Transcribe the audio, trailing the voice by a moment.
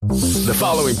The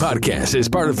following podcast is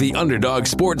part of the Underdog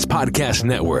Sports Podcast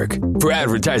Network. For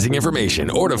advertising information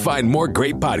or to find more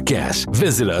great podcasts,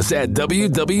 visit us at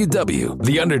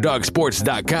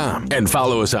www.theunderdogsports.com and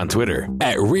follow us on Twitter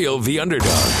at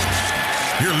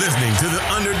RealTheUnderdog. You're listening to the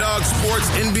Underdog Sports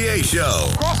NBA show.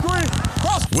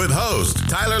 With host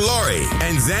Tyler Laurie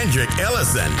and Zandrick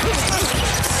Ellison.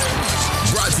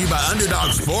 Brought to you by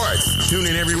Underdog Sports. Tune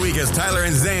in every week as Tyler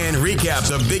and Zan recap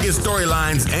the biggest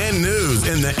storylines and news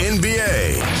in the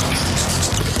NBA.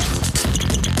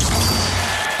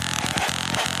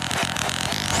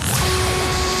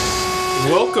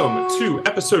 Welcome to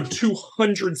episode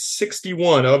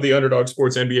 261 of the Underdog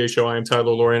Sports NBA show. I am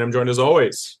Tyler Laurie, and I'm joined as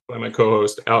always by my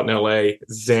co-host out in LA,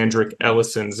 Zandrick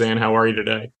Ellison. Zan, how are you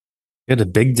today? Good, a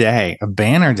big day, a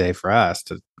banner day for us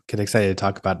to get excited to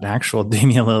talk about an actual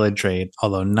Damian Lillard trade,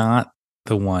 although not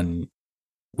the one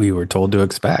we were told to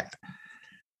expect.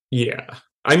 Yeah.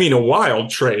 I mean, a wild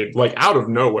trade, like out of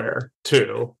nowhere,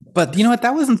 too. But you know what?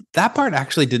 That part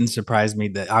actually didn't surprise me.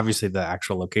 That obviously the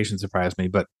actual location surprised me,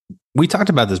 but we talked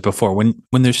about this before. When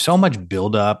there's so much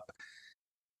buildup,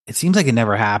 it seems like it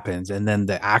never happens. And then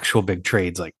the actual big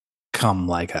trades come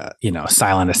like a,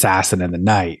 silent assassin in the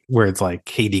night where it's like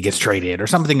KD gets traded or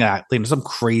something that, some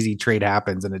crazy trade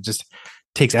happens and it just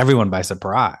takes everyone by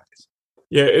surprise.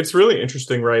 Yeah, it's really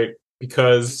interesting, right?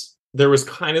 Because there was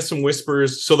kind of some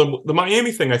whispers. So the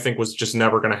Miami thing, I think, was just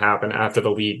never going to happen after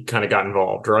the league kind of got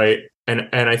involved, right? And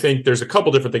I think there's a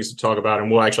couple different things to talk about,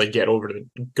 and we'll actually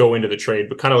go into the trade,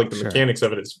 but kind of like the mechanics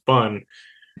of it is fun.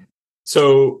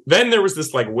 So then there was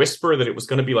this whisper that it was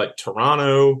going to be like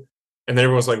Toronto. And then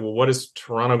everyone's like, well, what is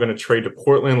Toronto going to trade to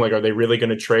Portland? Like, are they really going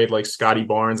to trade Scotty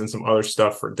Barnes and some other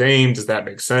stuff for Dame? Does that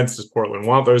make sense? Does Portland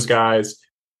want those guys?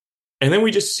 And then we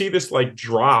just see this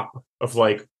drop of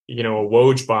a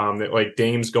Woj bomb that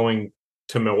Dame's going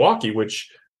to Milwaukee, which,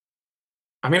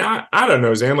 I mean, I don't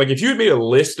know, Zan. If you had made a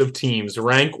list of teams,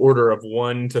 rank order of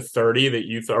 1 to 30 that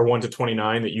you or 1 to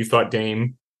 29 that you thought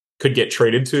Dame could get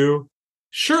traded to,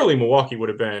 surely Milwaukee would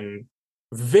have been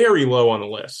very low on the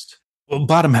list. Well,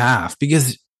 bottom half,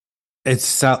 because it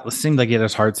seemed like he had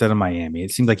his heart set on Miami.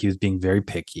 It seemed like he was being very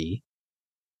picky.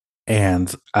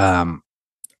 And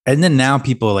then now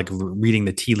people reading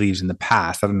the tea leaves in the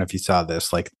past. I don't know if you saw this,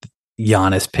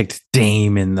 Giannis picked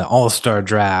Dame in the All-Star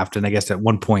draft. And I guess at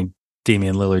one point,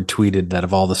 Damian Lillard tweeted that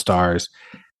of all the stars,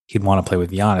 he'd want to play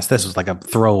with Giannis. This was a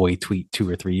throwaway tweet 2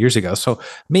 or 3 years ago. So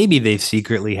maybe they've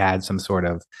secretly had some sort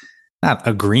of, not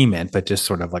agreement, but just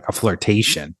sort of a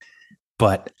flirtation.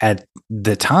 But at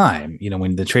the time,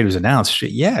 when the trade was announced,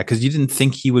 because you didn't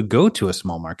think he would go to a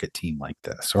small market team like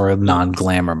this or a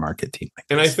non-glamour market team like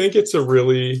this. And I think it's a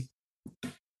really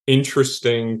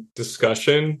interesting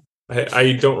discussion.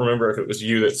 I don't remember if it was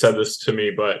you that said this to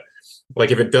me, but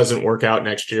if it doesn't work out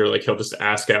next year, he'll just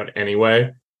ask out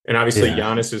anyway. And obviously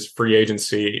Giannis's free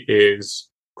agency is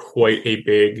quite a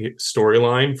big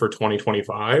storyline for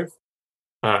 2025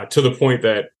 to the point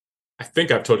that I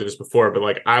think I've told you this before,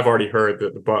 but I've already heard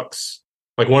that the Bucks,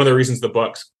 one of the reasons the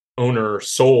Bucks owner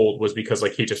sold was because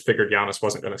he just figured Giannis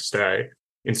wasn't going to stay.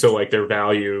 And so their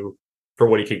value for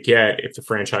what he could get if the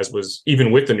franchise was,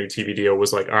 even with the new TV deal,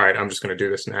 was all right, I'm just going to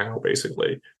do this now,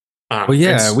 basically.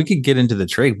 We could get into the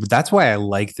trade, but that's why I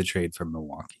like the trade from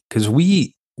Milwaukee, because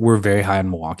we were very high on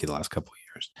Milwaukee the last couple of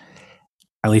years.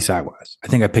 At least I was. I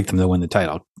think I picked them to win the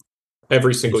title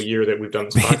every single year that we've done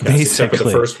this podcast, except for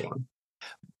the first one.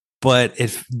 But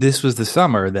if this was the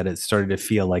summer that it started to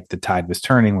feel like the tide was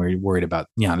turning, where you're worried about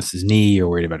Giannis's knee or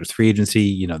worried about his free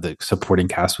agency, the supporting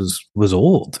cast was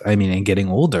old. I mean, and getting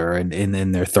older and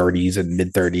in their 30s and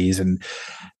mid 30s. And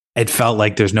it felt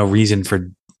like there's no reason for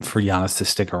Giannis to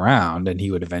stick around and he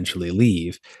would eventually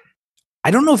leave. I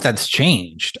don't know if that's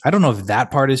changed. I don't know if that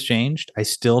part has changed. I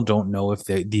still don't know if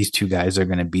these two guys are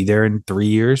going to be there in 3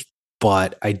 years,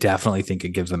 but I definitely think it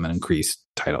gives them an increased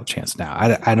title chance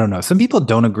now. I don't know. Some people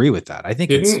don't agree with that. I think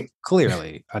it's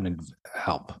clearly a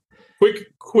help.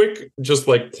 Quick, just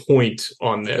point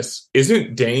on this. Is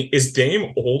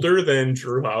Dame older than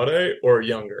Jrue Holiday or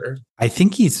younger? I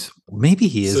think he is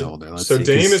older. Let's see.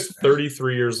 Dame is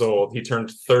 33 years old. He turned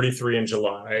 33 in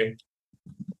July.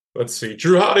 Let's see.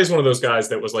 Jrue Holiday is one of those guys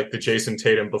that was the Jason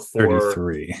Tatum before.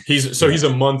 33. He's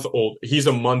a month old. He's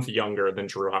a month younger than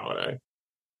Jrue Holiday.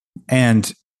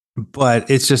 But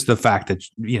it's just the fact that,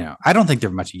 I don't think they're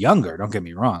much younger. Don't get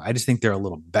me wrong. I just think they're a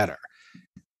little better.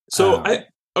 So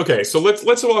so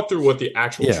let's walk through what the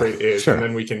actual trade is, sure. And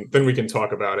then we can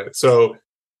talk about it. So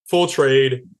full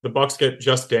trade, the Bucks get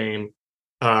just Dame.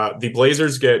 The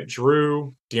Blazers get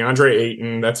Jrue, Deandre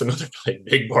Ayton. That's another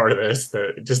big part of this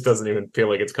that just doesn't even feel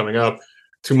like it's coming up.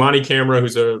 Tumani Camara,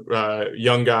 who's a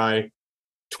young guy.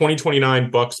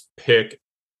 2029 Bucks pick,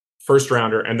 first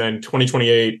rounder, and then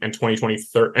 2028 and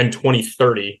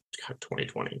 2030, God,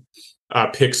 2020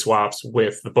 pick swaps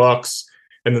with the Bucks.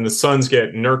 And then the Suns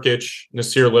get Nurkic,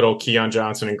 Nasir Little, Keon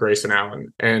Johnson, and Grayson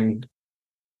Allen. And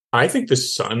I think the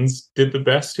Suns did the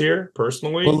best here,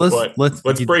 personally. Well, let's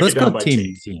break it down by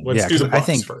team. Let's do the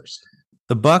Bucks first.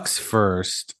 The Bucks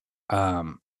first.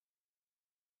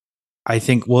 I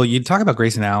think, well, you talk about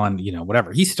Grayson Allen,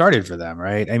 whatever. He started for them,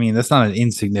 right? I mean, that's not an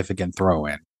insignificant throw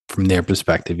in from their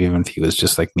perspective, even if he was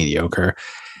just like mediocre.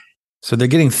 So they're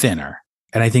getting thinner.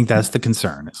 And I think that's the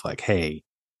concern. It's like, hey,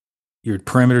 your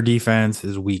perimeter defense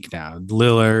is weak now.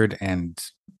 Lillard and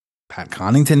Pat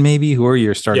Connaughton, maybe? Who are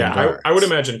your starting guards? I would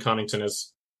imagine Connaughton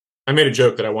is. I made a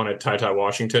joke that I wanted Ty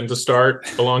Washington to start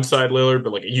alongside Lillard,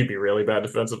 but like you'd be really bad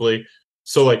defensively.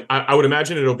 So like I would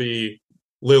imagine it'll be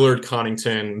Lillard,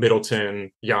 Connaughton,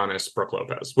 Middleton, Giannis, Brook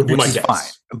Lopez would be my guess.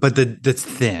 Fine. But that's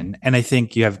thin. And I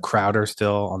think you have Crowder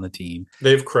still on the tean.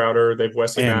 They have Crowder. They have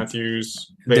Wesley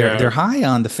Matthews. They're high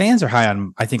on, the fans are high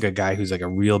on, I think, a guy who's like a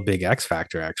real big X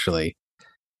factor, actually.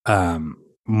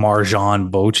 Marjan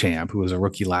Beauchamp, who was a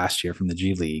rookie last year from the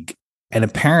G League. And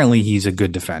apparently he's a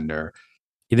good defender.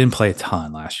 He didn't play a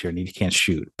ton last year and he can't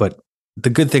shoot. But the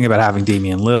good thing about having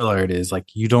Damian Lillard is like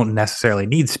you don't necessarily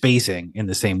need spacing in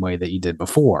the same way that you did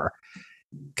before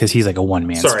because he's like a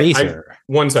one-man spacer.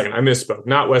 1 second, I misspoke.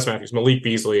 Not Wes Matthews. Malik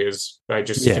Beasley is. I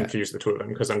just confused the two of them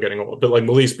because I'm getting old. But like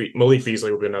Malik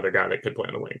Beasley would be another guy that could play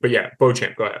on the wing. But yeah,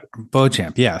 Beauchamp, go ahead.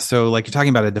 Beauchamp, yeah. So like you're talking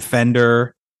about a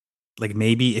defender, like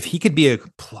maybe if he could be a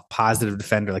positive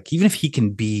defender, like even if he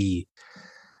can be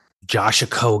Josh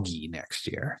Okogie next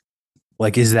year,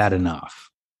 like is that enough?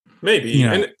 Maybe.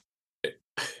 And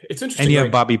it's interesting. And you have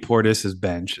Bobby Portis'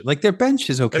 bench. Like their bench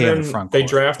is okay on the front court. They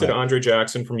drafted Andre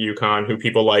Jackson from UConn, who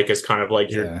people like as kind of like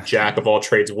your jack of all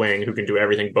trades wing who can do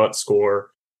everything but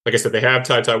score. Like I said, they have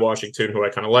Ty Washington, who I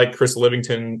kind of like. Chris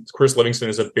Livingston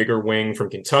is a bigger wing from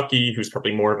Kentucky, who's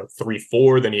probably more of a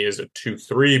 3-4 than he is a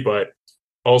 2-3, but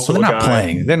also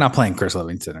they're not playing Chris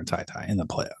Livingston or Ty in the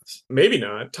playoffs. Maybe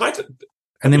not.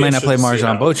 And they might not play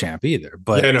Marjan Beauchamp either,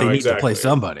 but they need to play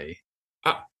somebody.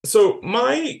 So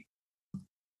my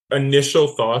initial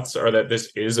thoughts are that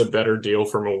this is a better deal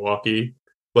for Milwaukee.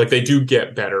 Like they do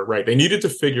get better, right? They needed to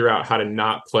figure out how to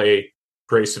not play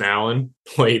Grayson Allen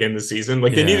late in the season.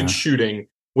 Like they needed shooting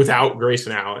without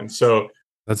Grayson Allen. So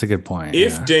that's a good point.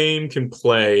 If Dame can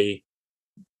play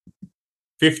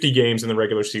 50 games in the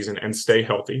regular season and stay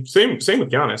healthy, same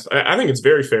with Giannis. I think it's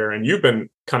very fair. And you've been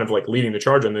kind of like leading the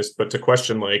charge on this, but to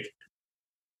question like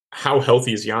how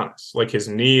healthy is Giannis? Like his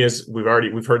knee is,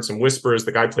 we've heard some whispers.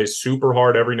 The guy plays super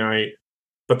hard every night,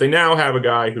 but they now have a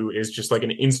guy who is just like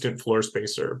an instant floor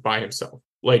spacer by himself.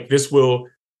 Like this will,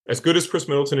 as good as Chris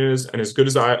Middleton is, and as good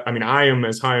as I am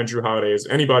as high on Jrue Holiday as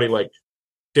anybody. Like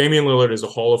Damian Lillard is a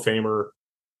Hall of Famer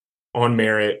on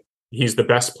merit. He's the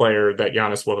best player that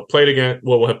Giannis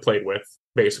will have played with,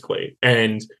 basically.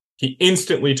 And he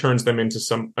instantly turns them into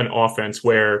an offense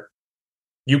where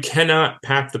you cannot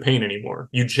pack the paint anymore.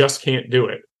 You just can't do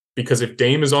it because if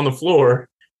Dame is on the floor,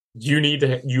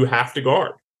 you have to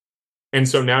guard. And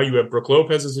so now you have Brook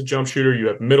Lopez as a jump shooter. You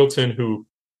have Middleton, who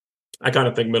I kind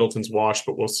of think Middleton's washed,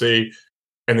 but we'll see.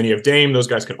 And then you have Dame. Those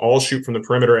guys can all shoot from the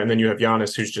perimeter. And then you have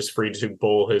Giannis, who's just free to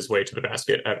bowl his way to the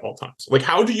basket at all times. Like,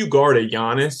 how do you guard a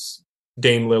Giannis,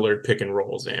 Dame Lillard pick and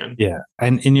roll, Zan? Yeah,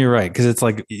 and you're right, because it's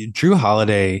like Jrue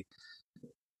Holiday,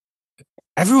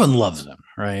 everyone loves him,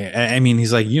 right? I mean,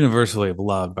 he's like universally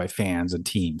loved by fans and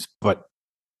teams, but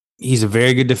he's a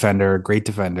very good defender, great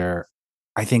defender.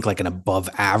 I think like an above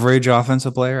average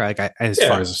offensive player, like as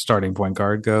far as a starting point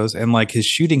guard goes. And like his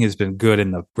shooting has been good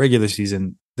in the regular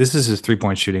season. This is his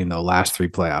 3-point shooting in the last 3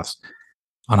 playoffs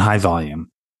on high volume.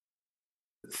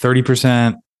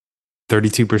 30%,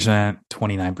 32%,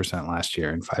 29% last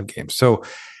year in 5 games. So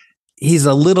he's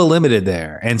a little limited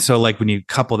there. And so like when you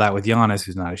couple that with Giannis,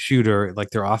 who's not a shooter,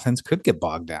 like their offense could get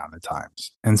bogged down at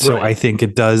times. And so I think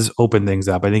it does open things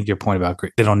up. I think your point about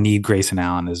they don't need Grayson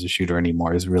Allen as a shooter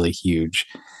anymore is really huge.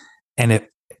 And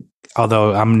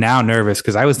although I'm now nervous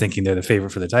because I was thinking they're the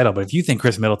favorite for the title, but if you think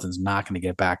Chris Middleton's not going to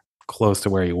get back close to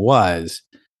where he was,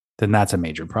 then that's a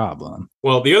major problem.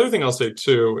 Well, the other thing I'll say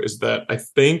too is that I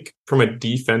think from a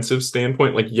defensive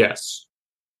standpoint, like, yes,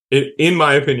 in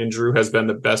my opinion, Jrue has been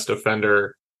the best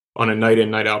defender on a night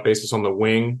in, night out basis on the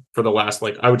wing for the last,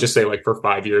 like, I would just say like for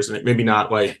 5 years. And it maybe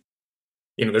not like,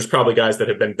 there's probably guys that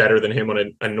have been better than him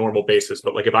on a normal basis.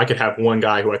 But like, if I could have one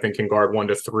guy who I think can guard 1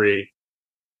 to 3,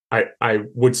 I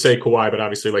would say Kawhi, but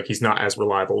obviously like he's not as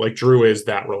reliable. Like Jrue is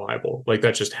that reliable. Like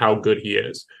that's just how good he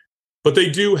is. But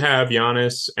they do have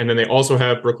Giannis, and then they also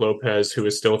have Brook Lopez, who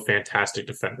is still a fantastic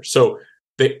defender. So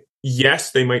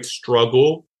they might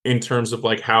struggle in terms of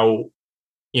like how,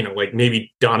 like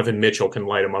maybe Donovan Mitchell can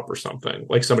light them up or something,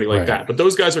 like somebody like that. But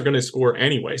those guys are going to score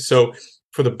anyway. So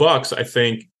for the Bucks, I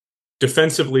think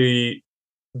defensively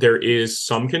there is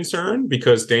some concern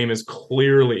because Dame is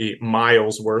clearly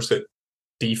miles worse at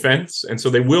defense. And so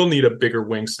they will need a bigger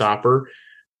wing stopper.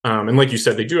 And like you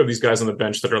said, they do have these guys on the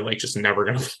bench that are like just never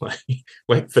going to play,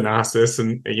 like Thanasis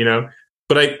and,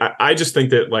 but I just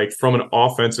think that like from an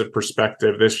offensive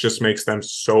perspective, this just makes them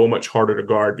so much harder to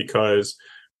guard because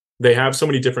they have so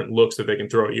many different looks that they can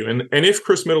throw at you. And if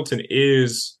Chris Middleton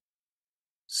is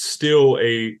still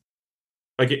he's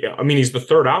the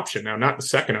third option now, not the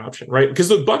second option, right? Because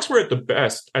the Bucks were at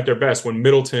their best when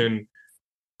Middleton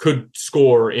could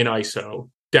score in ISO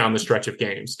down the stretch of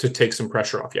games to take some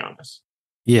pressure off Giannis.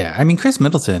 Yeah, I mean, Chris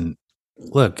Middleton,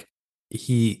 look,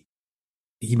 he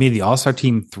made the All-Star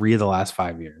team 3 of the last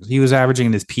 5 years. He was averaging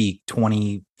in his peak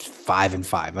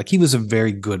 25-5. Like, he was a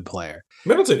very good player.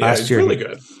 Middleton, he's really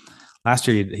good. Last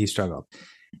year, he struggled.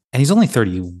 And he's only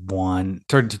 32.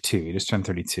 He just turned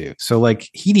 32. So, like,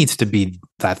 he needs to be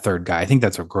that third guy. I think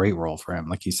that's a great role for him,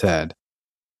 like you said.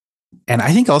 And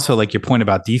I think also, like, your point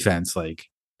about defense, like,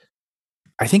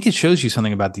 I think it shows you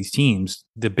something about these teams.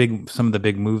 Some of the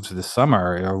big moves of the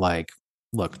summer are like,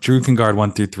 look, Jrue can guard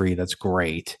 1 through 3. That's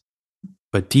great.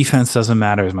 But defense doesn't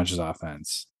matter as much as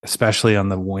offense, especially on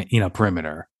the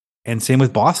perimeter. And same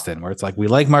with Boston, where it's like, we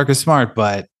like Marcus Smart,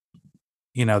 but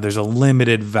there's a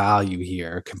limited value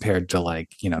here compared to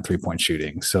 3-point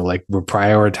shooting. So like we're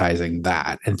prioritizing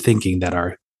that and thinking that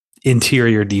our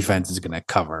interior defense is going to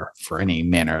cover for any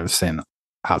manner of sin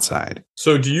outside.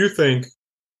 So do you think,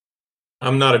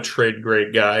 I'm not a trade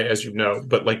grade guy, as you know,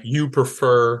 but like you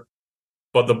prefer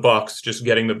the Bucks just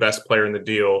getting the best player in the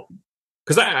deal?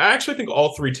 Because I actually think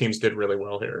all 3 teams did really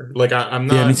well here. Like I'm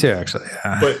not. Yeah, me too, actually.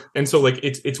 Yeah. And so like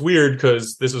it's weird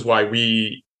because this is why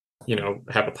we,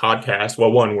 have a podcast.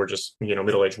 Well, one, we're just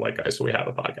middle-aged white guys, so we have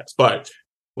a podcast. But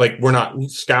like we're not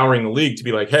scouring the league to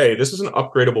be like, hey, this is an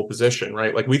upgradable position,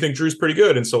 right? Like we think Drew's pretty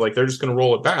good, and so like they're just going to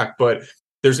roll it back. But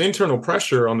there's internal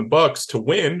pressure on the Bucks to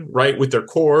win, right? With their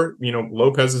core,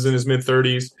 Lopez is in his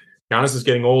mid-30s. Giannis is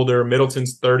getting older.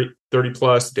 Middleton's 30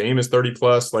 plus. Dame is 30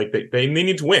 plus. Like they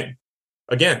need to win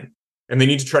again, and they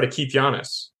need to try to keep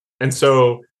Giannis. And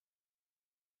so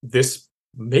this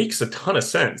makes a ton of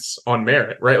sense on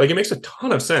merit, right? Like it makes a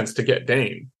ton of sense to get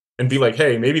Dame and be like,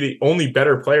 hey, maybe the only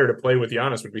better player to play with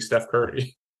Giannis would be Steph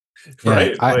Curry,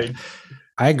 right? Yeah,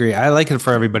 I agree. I like it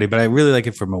for everybody, but I really like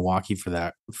it for Milwaukee for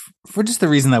that, for just the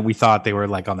reason that we thought they were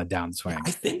like on the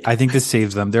downswing. I think this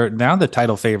saves them. They're now the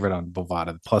title favorite on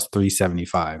Bovada, plus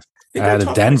 375. Ahead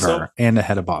of Denver and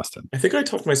ahead of Boston. I think I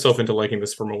talked myself into liking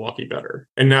this for Milwaukee better.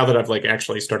 And now that I've like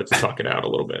actually started to talk it out a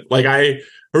little bit, like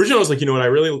originally I was like, what, I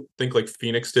really think like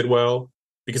Phoenix did well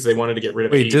because they wanted to get rid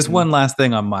of. Wait, just one last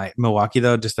thing on my Milwaukee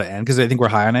though, just to end, because I think we're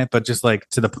high on it, but just like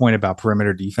to the point about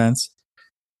perimeter defense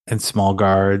and small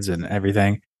guards and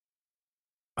everything.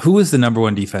 Who was the number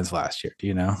 1 defense last year? Do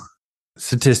you know?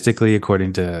 Statistically,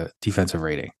 according to defensive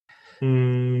rating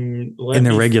in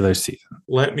the regular season.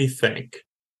 Let me think.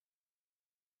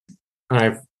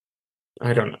 I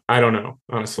don't know,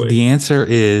 honestly. The answer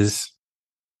is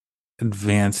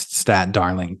advanced stat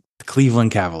darling, the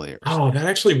Cleveland Cavaliers. Oh, that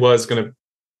actually was gonna.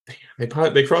 They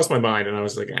crossed my mind, and I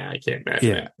was like, I can't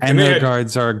imagine it. And their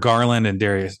guards are Garland and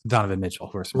Donovan Mitchell,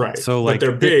 who are small. Right. So like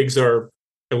their bigs are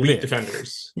elite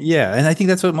defenders. Yeah, and I think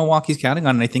that's what Milwaukee's counting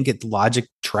on, and I think it logic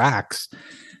tracks.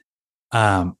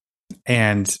 And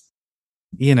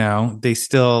they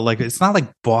still like, it's not like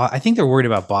I think they're worried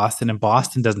about Boston, and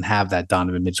Boston doesn't have that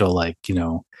Donovan Mitchell,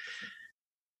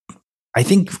 I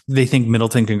think they think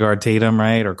Middleton can guard Tatum,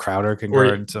 right? Or Crowder can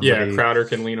guard somebody. Yeah, Crowder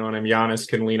can lean on him. Giannis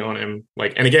can lean on him.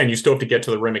 Like, and again, you still have to get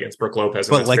to the rim against Brook Lopez.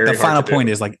 But like the final point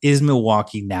is like, is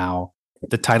Milwaukee now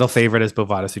the title favorite, as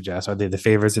Bovada suggests? Are they the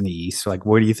favorites in the East? Like,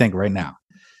 what do you think right now?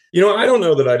 I don't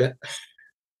know that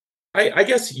I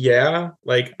guess, yeah.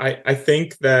 Like, I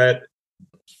think that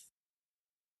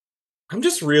I'm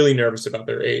just really nervous about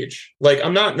their age. Like,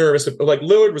 I'm not nervous. Like,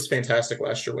 Lillard was fantastic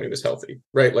last year when he was healthy,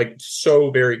 right? Like,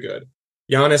 so very good.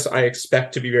 Giannis, I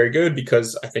expect to be very good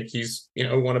because I think he's,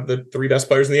 one of the 3 best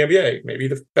players in the NBA, maybe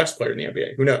the best player in the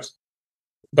NBA. Who knows?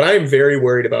 But I am very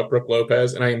worried about Brook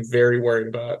Lopez, and I am very worried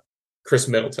about Chris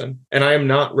Middleton. And I am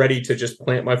not ready to just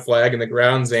plant my flag in the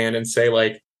ground, Zan, and say,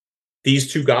 like,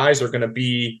 these 2 guys are going to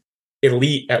be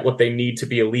elite at what they need to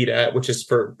be elite at, which is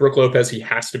for Brook Lopez, he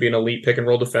has to be an elite pick and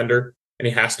roll defender, and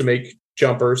he has to make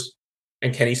jumpers.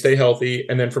 And can he stay healthy?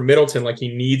 And then for Middleton, like,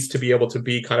 he needs to be able to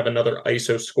be kind of another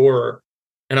ISO scorer.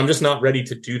 And I'm just not ready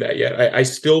to do that yet. I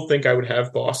still think I would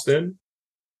have Boston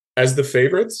as the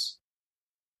favorites,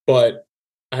 but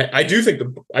I do think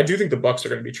the Bucks are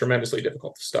going to be tremendously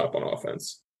difficult to stop on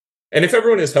offense. And if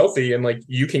everyone is healthy and like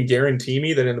you can guarantee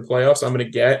me that in the playoffs I'm going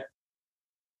to get,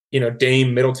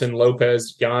 Dame, Middleton,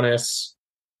 Lopez, Giannis,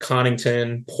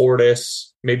 Connaughton,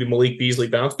 Portis, maybe Malik Beasley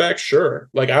bounce back, sure.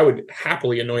 Like I would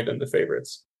happily anoint them the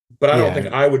favorites. But I don't think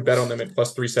I would bet on them at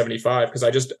plus 375 because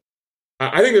I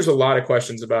think there's a lot of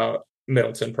questions about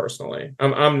Middleton personally.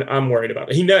 I'm worried about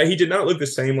it. He did not look the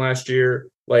same last year.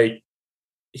 Like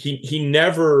he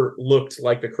never looked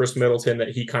like the Chris Middleton that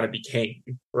he kind of became,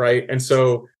 right? And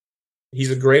so he's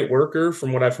a great worker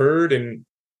from what I've heard, and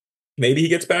maybe he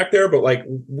gets back there, but like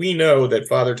we know that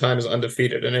Father Time is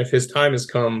undefeated, and if his time has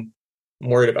come, I'm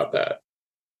worried about that.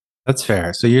 That's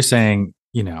fair. So you're saying,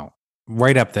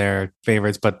 right up there,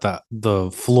 favorites, but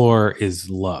the floor is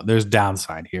low. There's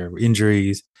downside here.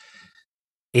 Injuries,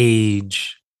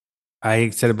 age.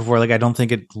 I said it before, like I don't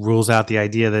think it rules out the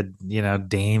idea that,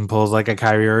 Dame pulls like a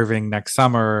Kyrie Irving next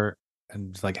summer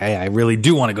and it's like, hey, I really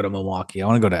do want to go to Milwaukee. I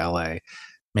want to go to LA,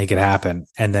 make it happen.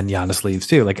 And then Giannis leaves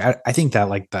too. Like I think that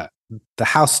like the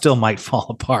house still might fall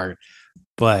apart,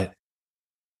 but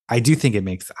I do think it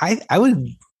makes I would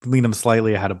lean them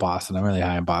slightly ahead of Boston. I'm really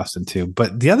high in Boston too.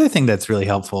 But the other thing that's really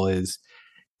helpful is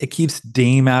it keeps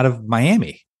Dame out of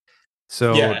Miami.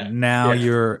 So now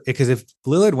because if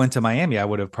Lillard went to Miami, I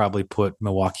would have probably put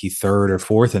Milwaukee third or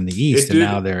fourth in the East. And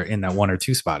now they're in that 1 or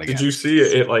 2 spot again. Did you see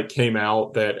it like came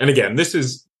out that, and again,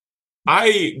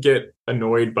 I get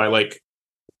annoyed by like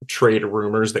trade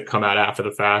rumors that come out after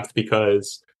the fact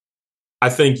because I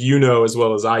think as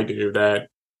well as I do that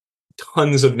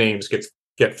tons of names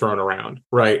get thrown around,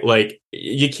 right? Like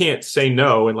you can't say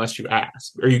no unless you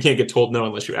ask, or you can't get told no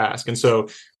unless you ask. And so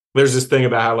there's this thing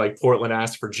about how like Portland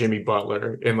asked for Jimmy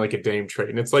Butler in like a Dame trade.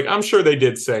 And it's like, I'm sure they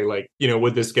did say like,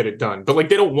 would this get it done? But like,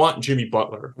 they don't want Jimmy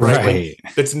Butler, right?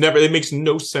 Like, it makes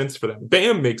no sense for them.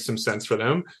 Bam makes some sense for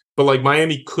them, but like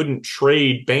Miami couldn't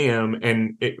trade Bam.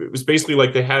 And it was basically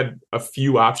like they had a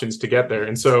few options to get there.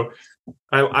 And so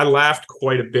I laughed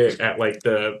quite a bit at like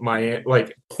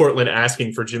Portland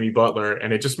asking for Jimmy Butler.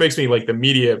 And it just makes me like the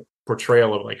media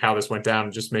portrayal of like how this went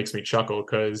down just makes me chuckle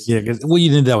because you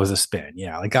knew that was a spin.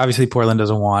 Like obviously Portland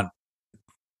doesn't want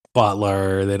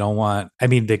Butler. They don't want,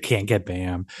 they can't get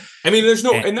Bam. There's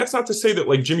no, and that's not to say that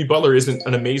like Jimmy Butler isn't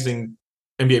an amazing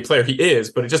NBA player. He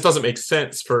is, but it just doesn't make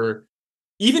sense for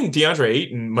even DeAndre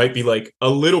Ayton might be like a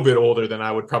little bit older than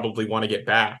I would probably want to get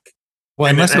back. Well,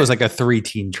 unless it was like a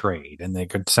 3-team trade and they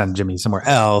could send Jimmy somewhere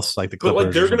else, like the Clippers. But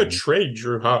like they're going to trade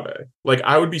Jrue Holiday. Like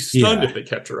I would be stunned if they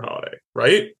kept Jrue Holiday,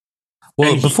 right?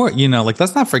 Well, before, like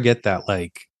let's not forget that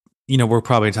like, we're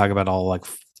probably talking about all like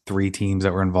 3 teams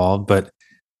that were involved, but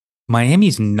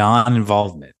Miami's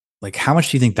non-involvement, like how much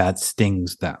do you think that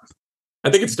stings them? I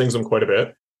think it stings them quite a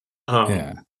bit.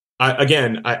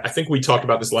 I think we talked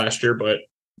about this last year, but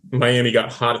Miami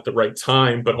got hot at the right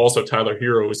time, but also Tyler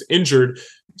Hero was injured.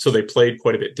 So they played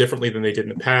quite a bit differently than they did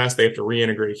in the past. They have to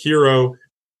reintegrate Hero.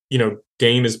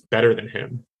 Dame is better than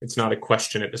him. It's not a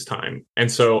question at this time.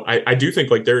 And so I do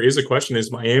think like there is a question,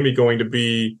 is Miami going to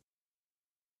be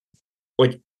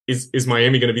like, is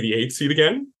Miami going to be the 8th seed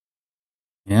again?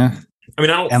 Yeah. I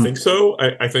don't think so.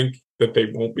 I think that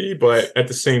they won't be, but at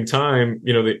the same time,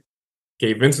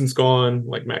 Gabe Vincent's gone,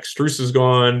 like Max Strus is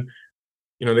gone.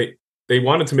 They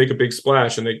wanted to make a big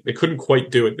splash and they couldn't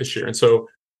quite do it this year. And so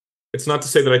it's not to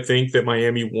say that I think that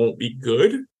Miami won't be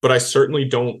good, but I certainly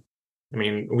don't.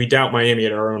 We doubt Miami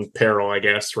at our own peril, I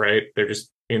guess, right? They're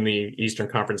just in the Eastern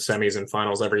Conference semis and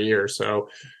finals every year. So,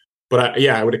 but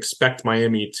I would expect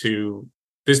Miami to,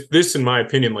 this in my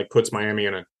opinion, like puts Miami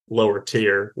in a lower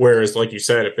tier. Whereas, like you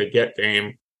said, if they get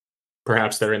Dame,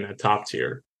 perhaps they're in that top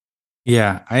tier.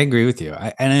 Yeah, I agree with you.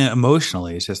 And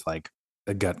emotionally, it's just like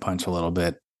a gut punch a little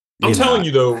bit. I'm telling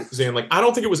you though, Zan, like I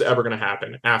don't think it was ever going to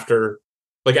happen after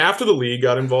the league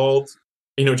got involved.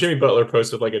 Jimmy Butler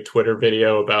posted like a Twitter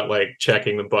video about like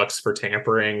checking the Bucks for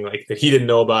tampering, like that he didn't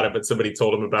know about it, but somebody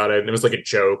told him about it, and it was like a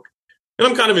joke. And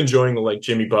I'm kind of enjoying the like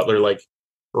Jimmy Butler like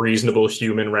reasonable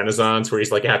human renaissance where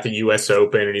he's like at the U.S.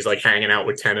 Open and he's like hanging out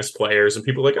with tennis players, and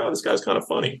people are like, oh, this guy's kind of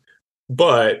funny.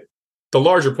 But the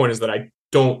larger point is that I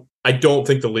don't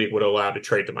think the league would allow to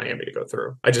trade to Miami to go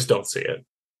through. I just don't see it.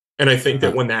 And I think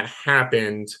that when that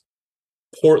happened,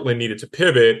 Portland needed to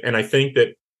pivot. And I think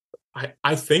that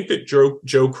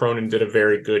Joe Cronin did a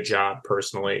very good job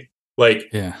personally.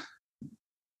 Like,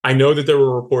 I know that there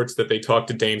were reports that they talked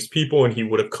to Dame's people and he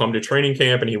would have come to training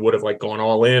camp and he would have like gone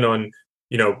all in on,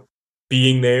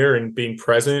 being there and being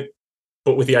present,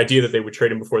 but with the idea that they would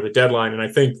trade him before the deadline. And I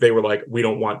think they were like, we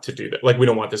don't want to do that. Like, we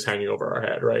don't want this hanging over our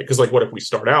head. Right. Because like, what if we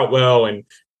start out well and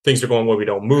things are going well, we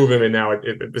don't move him, and now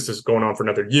this is going on for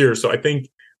another year. So I think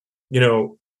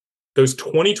those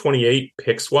 2028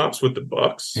 pick swaps with the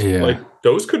Bucks, like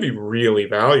those could be really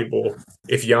valuable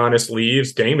if Giannis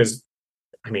leaves. Dame is,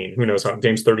 who knows how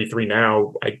Dame's 33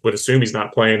 now. I would assume he's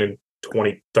not playing in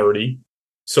 2030.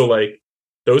 So like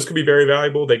those could be very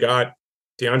valuable. They got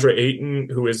DeAndre Ayton,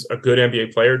 who is a good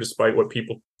NBA player, despite what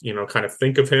people, kind of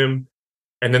think of him.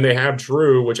 And then they have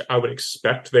Jrue, which I would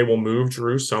expect they will move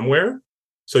Jrue somewhere.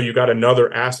 So you got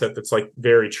another asset that's like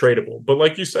very tradable. But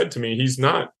like you said to me, he's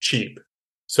not cheap.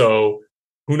 So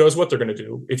who knows what they're going to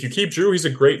do? If you keep Jrue, he's a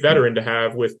great veteran to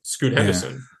have with Scoot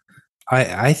Henderson.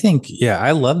 I think,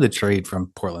 I love the trade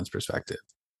from Portland's perspective.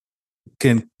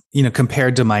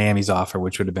 Compared to Miami's offer,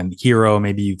 which would have been Hero,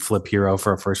 maybe you flip Hero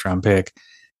for a first round pick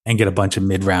and get a bunch of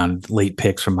mid-round late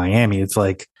picks from Miami. It's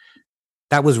like,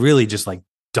 that was really just like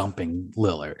dumping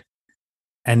Lillard.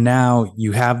 And now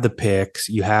you have the picks,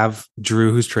 you have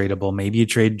Jrue who's tradable. Maybe you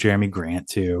trade Jeremy Grant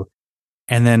too.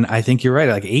 And then I think you're right.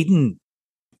 Like Ayton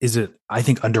I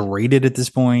think underrated at this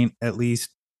point, at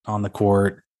least on the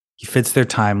court. He fits their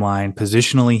timeline.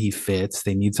 Positionally, he fits.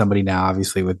 They need somebody now,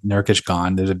 obviously, with Nurkic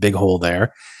gone. There's a big hole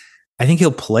there. I think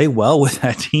he'll play well with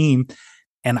that team.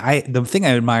 And the thing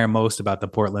I admire most about the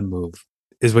Portland move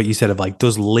is what you said of like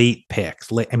those late picks.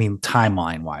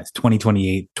 Timeline wise,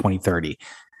 2028, 2030.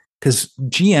 Because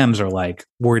GMs are like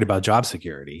worried about job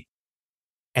security.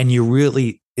 And you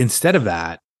really, instead of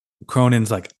that, Cronin's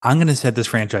like, I'm going to set this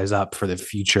franchise up for the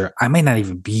future. I may not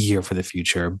even be here for the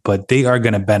future, but they are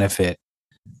going to benefit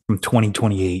from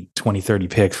 2028, 2030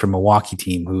 picks from Milwaukee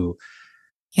team who,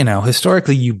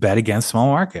 historically you bet against small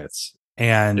markets.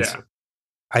 And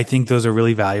I think those are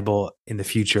really valuable in the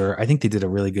future. I think they did a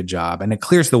really good job, and it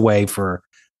clears the way for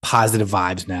positive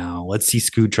vibes now. Let's see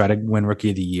Scoot try to win Rookie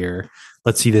of the Year.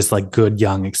 Let's see this like good,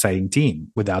 young, exciting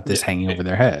team without this hanging over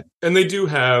their head. And they do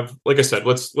have, like I said,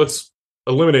 let's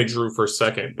eliminate Jrue for a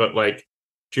second, but like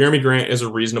Jeremy Grant is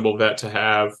a reasonable vet to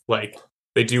have. Like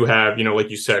they do have, like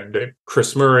you said,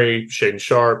 Chris Murray, Shaden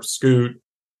Sharp, Scoot,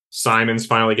 Simons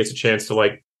finally gets a chance to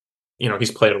like, he's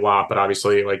played a lot, but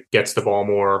obviously like gets the ball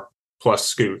more, plus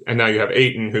Scoot. And now you have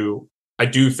Ayton, who I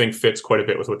do think fits quite a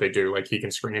bit with what they do. Like he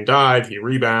can screen and dive, he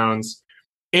rebounds.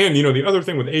 And, the other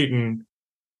thing with Ayton,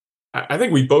 I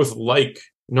think we both like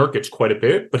Nurkic quite a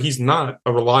bit, but he's not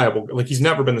a reliable, like he's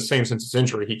never been the same since his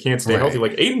injury. He can't stay healthy.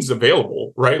 Like Ayton's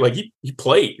available, right? Like he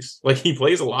plays, like he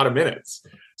plays a lot of minutes.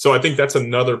 So I think that's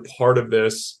another part of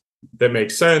this that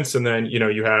makes sense. And then,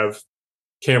 you have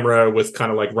Camera with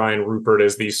kind of like Ryan Rupert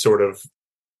as these sort of,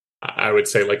 I would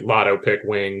say like lotto pick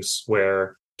wings,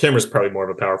 where Camera's probably more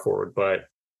of a power forward, but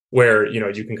where,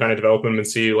 you can kind of develop them and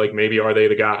see like, maybe are they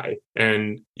the guy?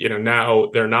 And, now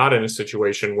they're not in a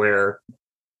situation where,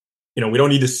 we don't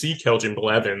need to see Keljin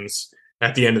Blevins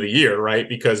at the end of the year, right?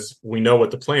 Because we know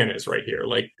what the plan is right here.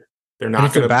 Like they're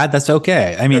not going to bad. That's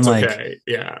okay. okay.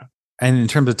 Yeah. And in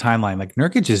terms of timeline, like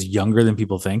Nurkic is younger than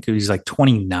people think. He's like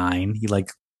 29. He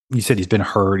like, you said he's been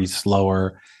hurt. He's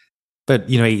slower, but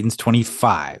Ayton's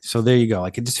 25. So there you go.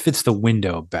 Like it just fits the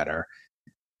window better.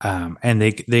 And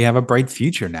they have a bright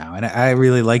future now. And I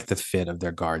really like the fit of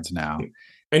their guards now.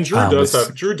 And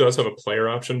Jrue does have a player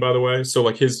option, by the way. So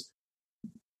like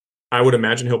I would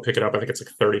imagine he'll pick it up. I think it's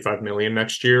like $35 million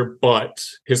next year, but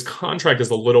his contract is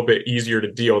a little bit easier to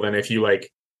deal than if you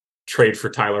like trade for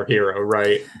Tyler Hero,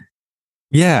 right?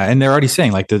 Yeah, and they're already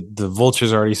saying like the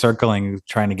vultures are already circling,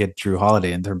 trying to get Jrue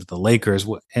Holiday in terms of the Lakers.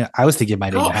 I was thinking it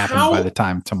might even happen by the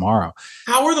time tomorrow.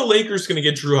 How are the Lakers going to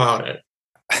get Jrue Holiday?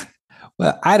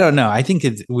 Well, I don't know. I think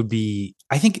it would be.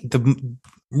 I think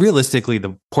realistically,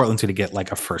 the Portland's going to get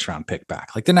like a first round pick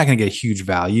back. Like they're not going to get a huge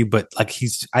value, but like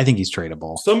I think he's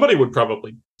tradable. Somebody would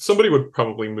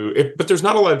probably move, but there's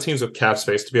not a lot of teams with cap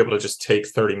space to be able to just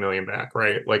take $30 million back,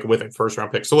 right? Like with a first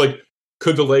round pick. So like,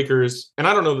 could the Lakers? And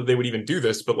I don't know that they would even do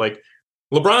this, but like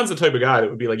LeBron's the type of guy that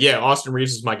would be like, yeah, Austin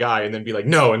Reeves is my guy, and then be like,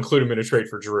 no, include him in a trade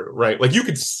for Jrue, right? Like you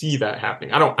could see that happening.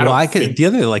 The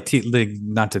other like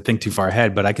not to think too far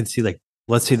ahead, but I could see like,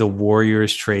 let's say the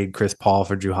Warriors trade Chris Paul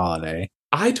for Jrue Holiday.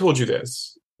 I told you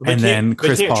this. Then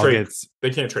Chris Paul gets... They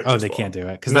can't trade Chris Paul. Can't do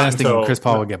it. Because I was thinking Chris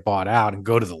Paul would get bought out and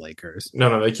go to the Lakers.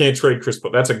 No, they can't trade Chris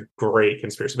Paul. That's a great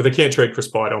conspiracy. But they can't trade Chris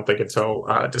Paul, I don't think, until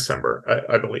December,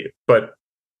 I believe. But,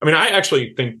 I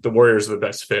actually think the Warriors are the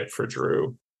best fit for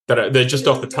Jrue. They're just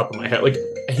off the top of my head. Like,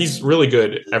 he's really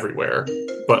good everywhere.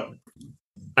 But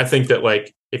I think that,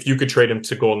 like, if you could trade him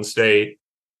to Golden State,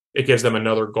 it gives them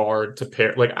another guard to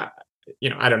pair. Like, I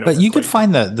don't know. But you could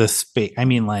find the space.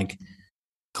 Like,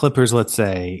 Clippers, let's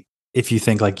say, if you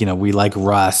think like, we like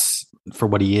Russ for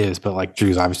what he is, but like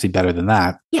Drew's obviously better than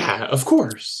that. Yeah, of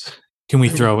course. Can we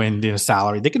throw in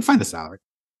salary? They can find the salary.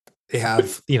 they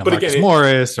have, but Marcus again,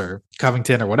 Morris or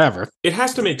Covington or whatever. It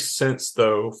has to make sense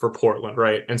though for Portland,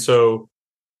 right? And so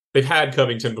they've had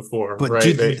Covington before, But right?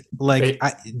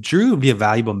 Jrue would be a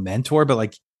valuable mentor, but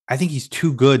like I think he's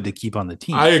too good to keep on the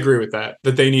team. I agree with that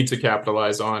they need to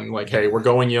capitalize on, like, hey, we're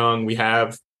going young. We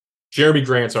have Jeremy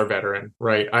Grant's our veteran,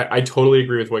 right? I totally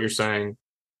agree with what you're saying.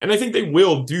 And I think they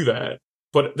will do that.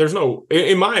 But there's no,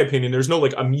 in my opinion, there's no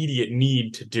like immediate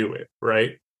need to do it,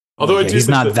 right? Although he's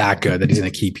not that good that he's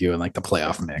going to keep you in like the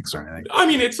playoff mix or anything. I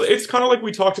mean, it's kind of like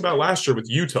we talked about last year with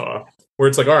Utah, where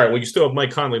it's like, all right, well, you still have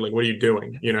Mike Conley. Like, what are you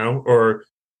doing? Or,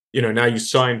 now you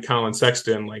signed Colin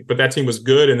Sexton, like, but that team was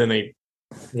good and then they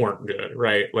weren't good,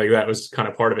 right? Like that was kind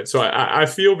of part of it. So I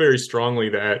feel very strongly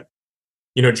that,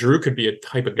 Jrue could be a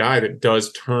type of guy that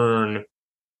does turn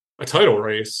a title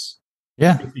race.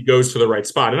 Yeah. If he goes to the right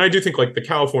spot. And I do think like the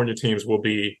California teams will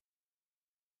be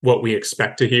what we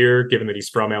expect to hear, given that he's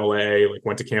from LA, like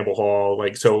went to Campbell Hall.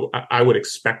 Like, so I would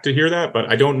expect to hear that, but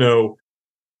I don't know.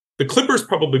 The Clippers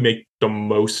probably make the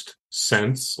most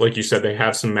sense. Like you said, they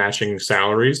have some matching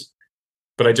salaries,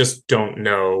 but I just don't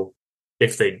know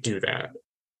if they do that.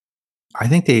 I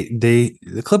think the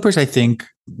Clippers, I think,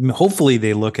 hopefully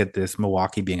they look at this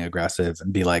Milwaukee being aggressive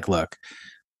and be like, look,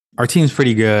 our team's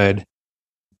pretty good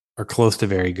or close to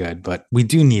very good, but we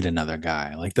do need another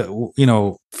guy. Like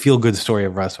the, feel good story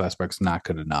of Russ Westbrook's not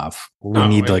good enough. We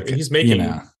need he's making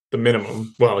the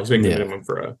minimum. Well, he's making the minimum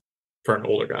for an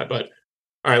older guy, but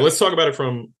all right, let's talk about it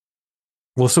from.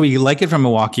 Well, so we like it from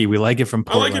Milwaukee. We like it from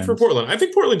Portland. I like it from Portland. I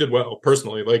think Portland did well,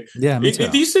 personally. Like, me too.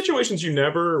 These situations, you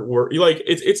never were like.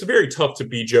 It's very tough to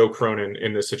be Joe Cronin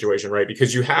in this situation, right?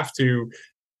 Because you have to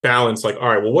balance, like, all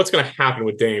right, well, what's going to happen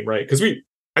with Dame, right? Because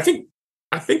I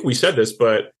think we said this,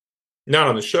 but not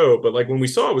on the show. But like when we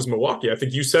saw it was Milwaukee, I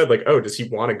think you said like, oh, does he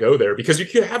want to go there? Because you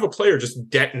could have a player just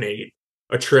detonate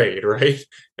a trade, right?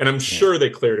 And I'm sure they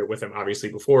cleared it with him,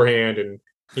 obviously, beforehand, and.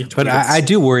 But I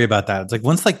do worry about that. It's like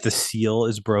once like the seal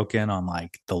is broken on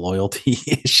like the loyalty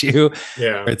issue,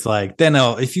 it's like then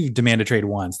if you demand a trade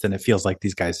once, then it feels like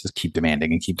these guys just keep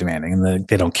demanding, and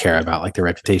they don't care about like their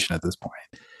reputation at this point.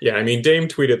 Yeah, I mean, Dame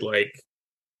tweeted like,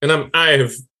 and I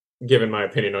have given my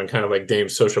opinion on kind of like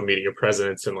Dame's social media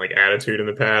presence and like attitude in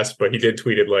the past, but he did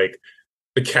tweeted like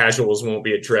the casuals won't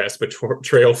be addressed, but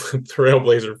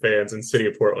Trailblazer fans in City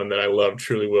of Portland that I love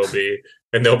truly will be.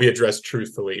 And they'll be addressed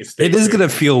truthfully. It is going to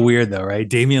feel weird, though, right?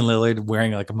 Damian Lillard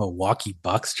wearing like a Milwaukee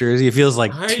Bucks jersey. It feels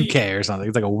like 2K or something.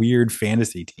 It's like a weird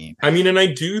fantasy team. I mean, and I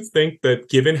do think that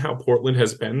given how Portland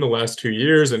has been the last 2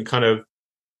 years and kind of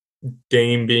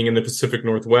Dame being in the Pacific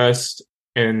Northwest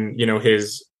and,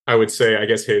 his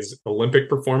Olympic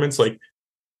performance, like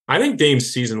I think Dame's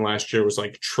season last year was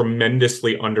like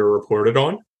tremendously underreported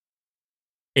on.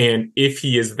 And if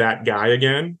he is that guy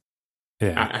again,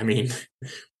 I mean...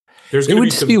 It would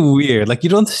just be weird. Like you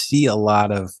don't see a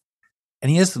lot of, and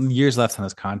he has years left on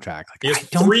his contract. Like he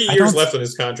has 3 years left on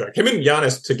his contract. Him and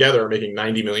Giannis together are making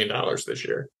 $90 million this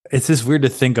year. It's just weird to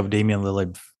think of Damian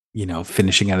Lillard,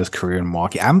 finishing out his career in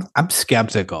Milwaukee. I'm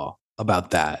skeptical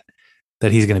about that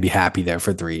he's going to be happy there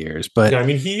for 3 years. But yeah, I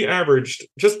mean, he averaged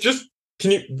just. Can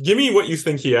you give me what you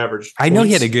think he averaged? I know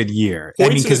he had a good year.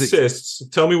 Points and assists.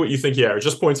 Tell me what you think he averaged.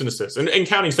 Just points and assists. And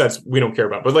counting stats we don't care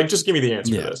about. But like, just give me the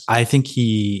answer to this. I think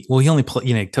he only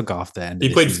played, took off the end.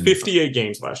 He played 58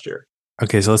 games last year.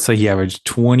 Okay, so let's say he averaged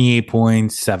 28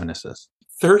 points, 7 assists.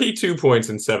 32 points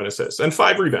and 7 assists. And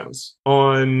 5 rebounds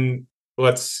on,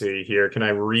 let's see here. Can I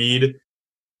read?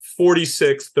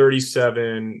 46,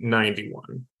 37,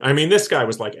 91. I mean, this guy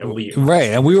was like elite.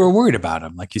 Right. And we were worried about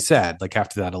him, like you said, like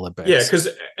after that Olympics.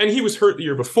 Yeah, and he was hurt the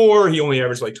year before. He only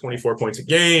averaged like 24 points a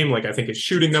game. Like I think his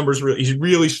shooting numbers he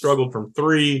really struggled from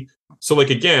 3. So like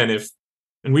again,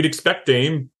 and we'd expect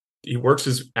Dame, he works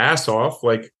his ass off.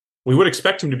 Like we would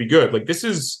expect him to be good. Like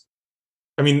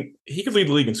he could lead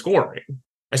the league in scoring.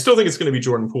 I still think it's going to be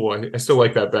Jordan Poole. I still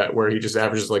like that bet where he just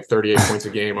averages like 38 points a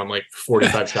game on like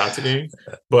 45 shots a game.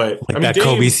 But like that Dame,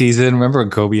 Kobe season, remember when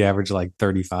Kobe averaged like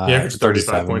 35? Yeah,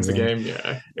 35 points a game.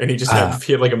 Yeah. And he just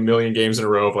he had like a million games in a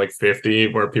row of like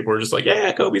 50 where people were just like,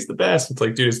 yeah, Kobe's the best. It's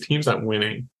like, dude, his team's not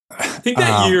winning. I think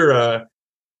that year,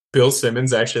 Bill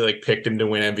Simmons actually like picked him to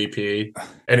win MVP.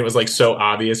 And it was like so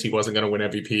obvious he wasn't going to win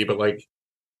MVP, but like,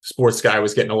 Sports Guy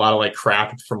was getting a lot of like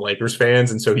crap from Lakers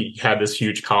fans, and so he had this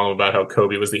huge column about how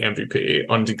Kobe was the MVP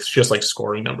on just like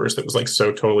scoring numbers that was like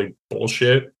so totally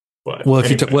bullshit. But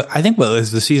I think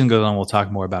as the season goes on, we'll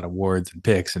talk more about awards and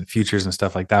picks and futures and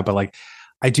stuff like that. But like,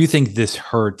 I do think this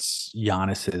hurts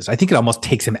Giannis's. I think it almost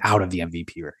takes him out of the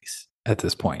MVP race at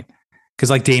this point.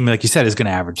 Because like Dame, like you said, is going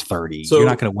to average 30. So, you're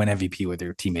not going to win MVP with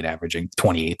your teammate averaging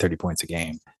 28, 30 points a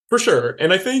game. For sure.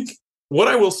 And I think what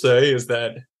I will say is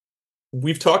that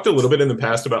we've talked a little bit in the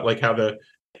past about like how the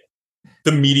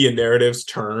media narratives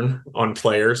turn on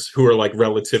players who are like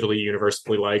relatively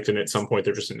universally liked, and at some point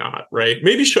they're just not, right?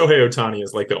 Maybe Shohei Ohtani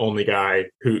is like the only guy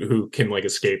who can like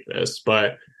escape this,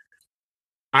 but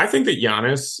I think that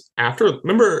Giannis,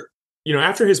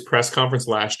 after his press conference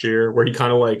last year where he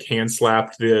kind of like hand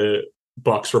slapped the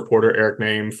Bucks reporter Eric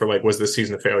Name for like, was this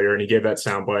season a failure? And he gave that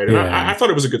soundbite. And I thought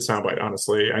it was a good soundbite,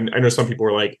 honestly. I know some people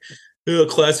were like,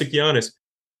 classic Giannis.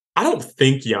 I don't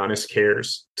think Giannis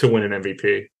cares to win an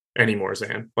MVP anymore,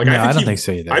 Zan. Like, no, I don't think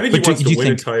so either. I think he wants to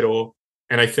win a title.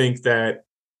 And I think that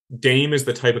Dame is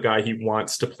the type of guy he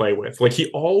wants to play with. Like, he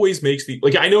always makes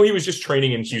I know he was just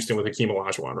training in Houston with Hakeem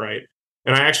Olajuwon, right?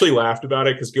 And I actually laughed about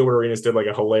it because Gilbert Arenas did like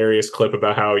a hilarious clip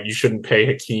about how you shouldn't pay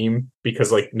Hakeem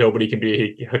because like nobody can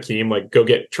be Hakeem. Like, go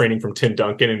get training from Tim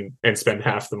Duncan and spend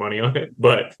half the money on it.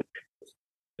 But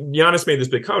Giannis made this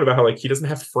big comment about how like he doesn't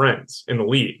have friends in the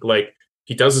league. Like,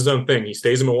 he does his own thing. He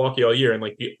stays in Milwaukee all year. And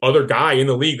like the other guy in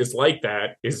the league that's like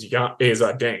that is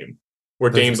Dame.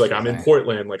 Where Dame's like, I'm in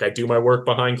Portland. Like, I do my work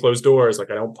behind closed doors. Like,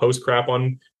 I don't post crap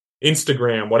on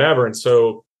Instagram, whatever. And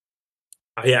so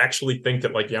I actually think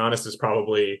that like Giannis is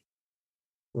probably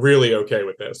really okay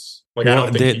with this. Like, I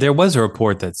don't think there was a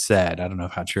report that said, I don't know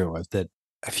how true it was, that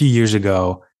a few years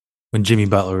ago when Jimmy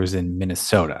Butler was in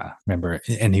Minnesota, remember,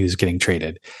 and he was getting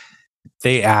traded,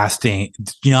 they asked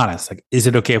Giannis, like, is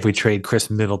it okay if we trade Chris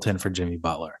Middleton for Jimmy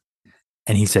Butler?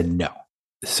 And he said no.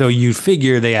 So you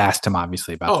figure they asked him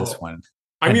obviously about this one.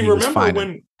 I mean,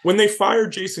 remember when they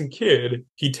fired Jason Kidd,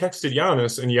 he texted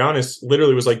Giannis, and Giannis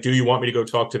literally was like, do you want me to go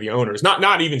talk to the owners?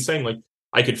 Not even saying like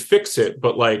I could fix it,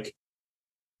 but like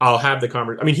I'll have the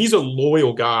conversation. I mean, he's a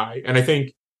loyal guy, and I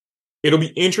think it'll be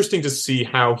interesting to see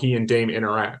how he and Dame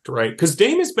interact, right? Because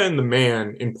Dame has been the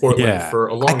man in Portland for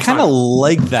a long time. I kind of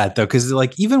like that though, because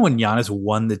like even when Giannis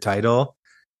won the title,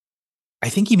 I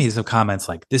think he made some comments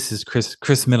like, this is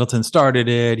Chris Middleton started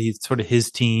it. He's sort of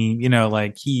his team,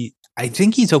 like I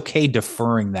think he's okay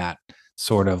deferring that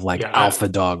sort of like alpha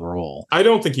dog role. I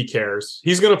don't think he cares.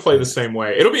 He's going to play the same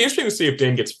way. It'll be interesting to see if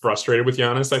Dame gets frustrated with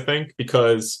Giannis, I think,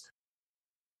 because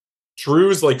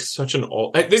Jrue's like such an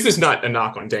this is not a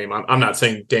knock on Dame. I'm not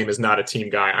saying Dame is not a team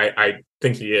guy. I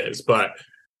think he is, but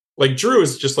like Jrue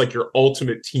is just like your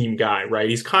ultimate team guy, right?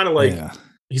 He's kind of like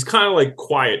he's kind of like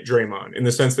quiet Draymond in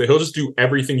the sense that he'll just do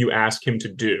everything you ask him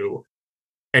to do,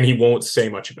 and he won't say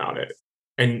much about it.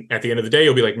 And at the end of the day,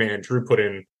 you'll be like, man, Jrue put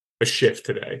in a shift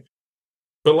today.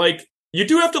 But like, you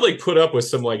do have to like put up with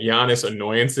some like Giannis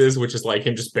annoyances, which is like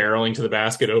him just barreling to the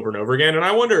basket over and over again. And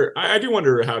I do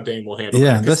wonder how Dame will handle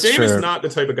that. Because Dame is not the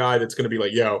type of guy that's going to be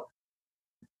like, yo,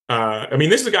 I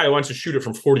mean, this is a guy who wants to shoot it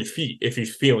from 40 feet if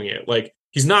he's feeling it. Like,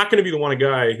 he's not going to be the one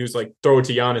guy who's like, throw it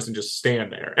to Giannis and just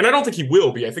stand there. And I don't think he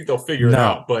will be. I think they'll figure it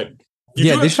out. But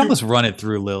they should almost run it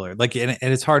through Lillard. Like, and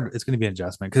it's hard. It's going to be an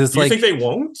adjustment because it's you think they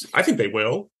won't? I think they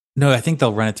will. No, I think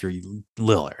they'll run it through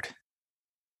Lillard.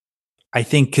 I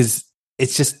think because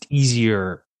it's just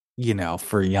easier,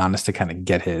 for Giannis to kind of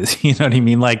get his. You know what I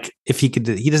mean? Like, if he could,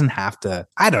 he doesn't have to.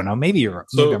 I don't know. Maybe I'm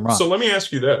wrong. So let me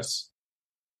ask you this: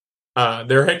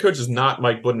 their head coach is not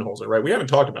Mike Budenholzer, right? We haven't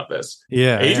talked about this.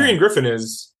 Yeah, Adrian Griffin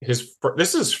is this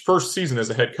is his first season as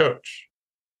a head coach.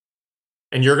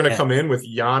 And you're going to come in with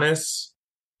Giannis,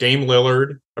 Dame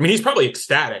Lillard. I mean, he's probably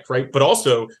ecstatic, right? But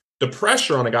also, the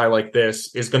pressure on a guy like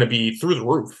this is going to be through the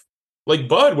roof. Like,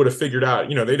 Bud would have figured out,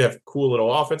 they'd have cool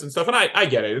little offense and stuff. And I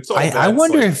get it. It's all I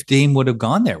wonder if Dame would have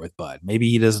gone there with Bud. Maybe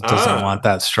he doesn't want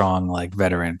that strong, like,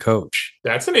 veteran coach.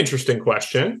 That's an interesting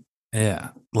question. Yeah.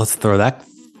 Let's throw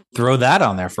that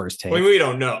on their first take. I mean, we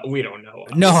don't know.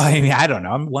 No, I mean, I don't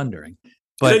know. I'm wondering.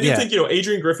 But I do think,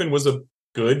 Adrian Griffin was a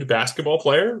good basketball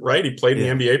player, right? He played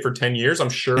in the NBA for 10 years. I'm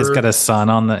sure he's got a son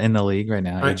in the league right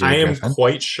now. I am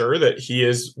quite sure that he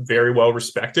is very well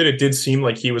respected. It did seem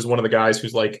like he was one of the guys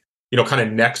who's like, kind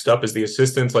of next up as the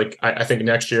assistants. Like, I think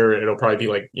next year it'll probably be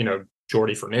like,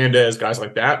 Jordy Fernandez, guys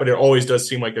like that. But it always does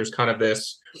seem like there's kind of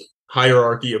this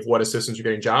hierarchy of what assistants are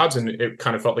getting jobs. And it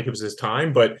kind of felt like it was his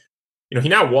time. But, he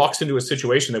now walks into a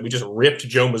situation that we just ripped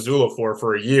Joe Mazzulla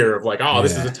for a year of like,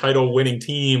 this is a title winning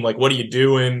team. Like, what are you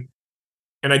doing?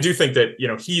 And I do think that,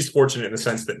 he's fortunate in the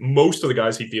sense that most of the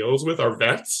guys he deals with are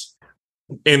vets,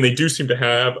 and they do seem to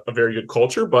have a very good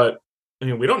culture. But I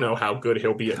mean, we don't know how good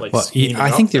he'll be at like. Well,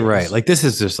 I think you're right. Like, this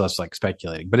is just us like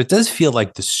speculating, but it does feel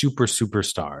like the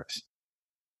superstars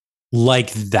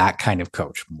like that kind of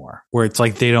coach more, where it's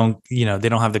like they don't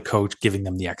have the coach giving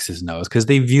them the X's and O's because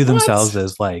they view themselves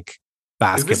as like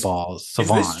basketball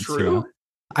savants. Is this true?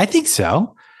 I think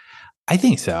so.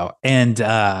 And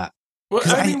well,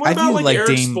 I mean, what about like Eric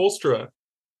Spoelstra?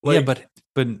 Like, yeah,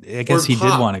 but I guess he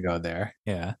did want to go there.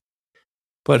 Yeah.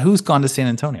 But who's gone to San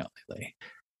Antonio lately?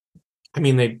 I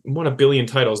mean, they won a billion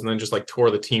titles and then just like tore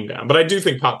the team down. But I do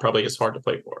think Pop probably is hard to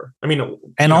play for. I mean,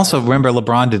 and also remember,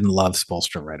 LeBron didn't love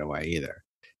Spoelstra right away either.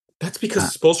 That's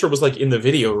because Spoelstra was like in the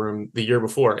video room the year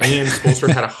before, and Spoelstra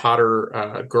had a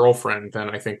hotter girlfriend than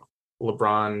I think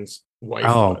LeBron's wife.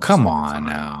 Oh, come on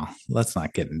now. Let's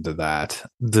not get into that.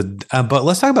 But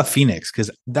let's talk about Phoenix,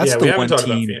 because that's we the haven't one talked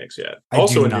team. about Phoenix yet.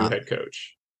 Also a new head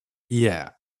coach. Yeah,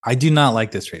 I do not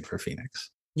like this trade for Phoenix.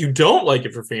 You don't like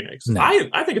it for Phoenix? No.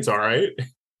 I think it's all right.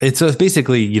 It's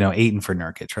basically, Ayton for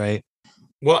Nurkic, right?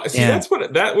 Well, see,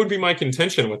 that would be my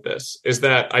contention with this, is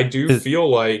that I do feel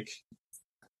like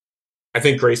I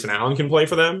think Grayson Allen can play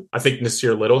for them. I think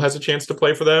Nasir Little has a chance to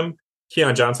play for them.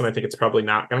 Keon Johnson, I think it's probably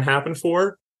not going to happen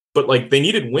for. But like they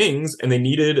needed wings, and they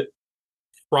needed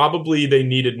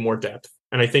more depth.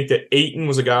 And I think that Ayton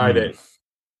was a guy that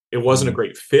it wasn't a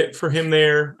great fit for him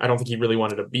there. I don't think he really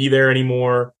wanted to be there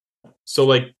anymore. So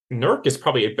like Nurk is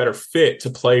probably a better fit to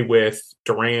play with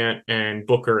Durant and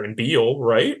Booker and Beal,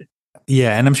 right?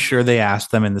 Yeah, and I'm sure they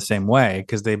asked them in the same way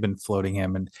because they've been floating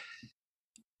him, and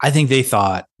I think they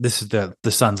thought this is the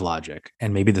Suns logic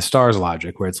and maybe the Stars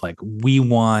logic, where it's like we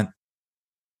want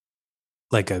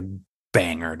like a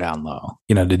banger down low,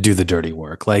 to do the dirty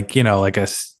work, like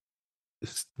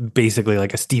basically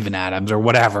like a Steven Adams or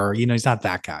whatever. He's not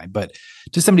that guy, but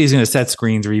just somebody who's going to set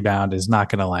screens, rebound, is not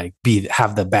going to like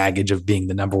have the baggage of being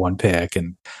the number one pick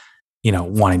and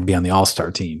wanting to be on the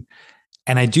All-Star team.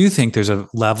 And I do think there's a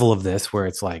level of this where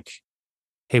it's like,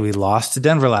 hey, we lost to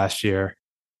Denver last year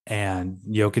and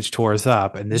Jokic tore us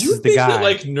up, and this is the guy. That,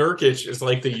 like Nurkic is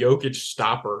like the Jokic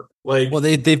stopper. Like, well,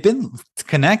 they've been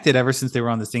connected ever since they were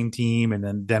on the same team, and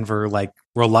then Denver like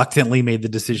reluctantly made the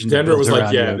decision. Denver was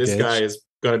like, yeah, Jokic. This guy is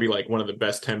going to be like one of the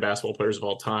best 10 basketball players of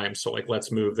all time. So like,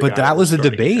 let's move. But that was a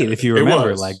debate, if you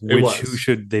remember, who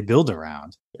should they build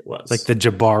around? It was like the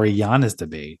Jabari Giannis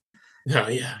debate.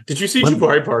 Yeah. Did you see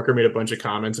Jabari Parker made a bunch of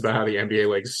comments about how the NBA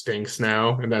like stinks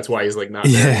now, and that's why he's like not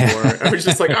there anymore? I was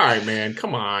just like, all right, man,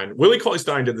 come on. Willie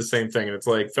Cauley-Stein did the same thing, and it's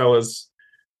like, fellas,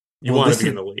 you want to be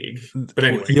in the league. But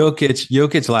anyway,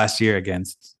 Jokic last year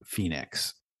against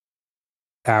Phoenix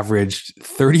averaged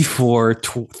 34,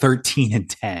 13, and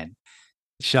 10.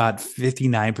 Shot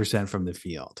 59% from the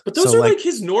field. But those are like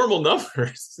his normal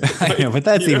numbers. I know, but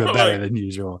that's even better than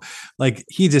usual. Like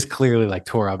he just clearly like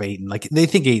tore up Ayton. Like they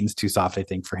think Ayton's too soft, I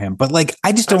think, for him. But like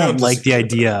I just don't like the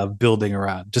idea of building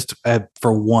around just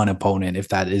for one opponent, if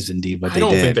that is indeed what they did.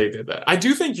 I don't think they did that. I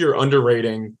do think you're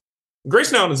underrating.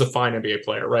 Grayson Allen is a fine NBA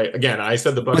player, right? Again, I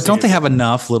said the Bucks. But don't they have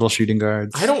enough little shooting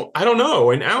guards? I don't know.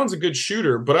 And Allen's a good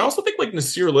shooter, but I also think like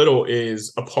Nasir Little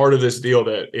is a part of this deal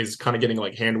that is kind of getting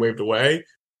like hand waved away.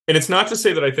 And it's not to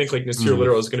say that I think like Nasir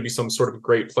Little is going to be some sort of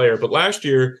great player, but last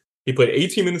year he played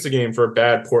 18 minutes a game for a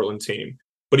bad Portland team.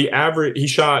 But he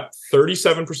shot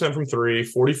 37% from three,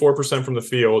 44% from the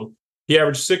field. He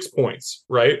averaged 6 points,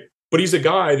 right? But he's a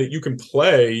guy that you can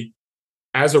play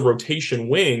as a rotation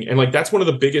wing. And like that's one of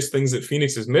the biggest things that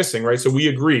Phoenix is missing, right? So we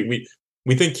agree.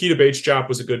 We think Keita Bates-Diop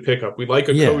was a good pickup. We like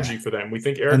Koji for them. We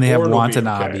think Eric and they have Gordon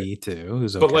Watanabe too,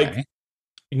 who's okay. But like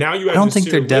now you have I don't think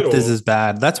their depth Little. is as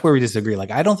bad. That's where we disagree.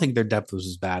 Like I don't think their depth was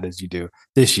as bad as you do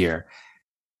this year.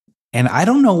 And I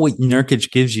don't know what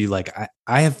Nurkic gives you. Like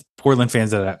I have Portland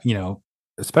fans that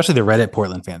especially the Reddit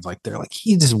Portland fans, like they're like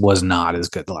he just was not as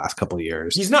good the last couple of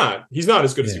years. He's not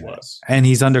as good as he was. And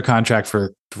he's under contract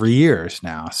for 3 years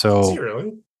now. So is he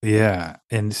really? Yeah.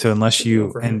 And so unless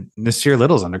you and Nasir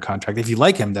Little's under contract, if you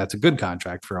like him, that's a good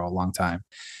contract for a long time.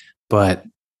 But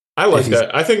I like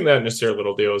that. I think that Nasir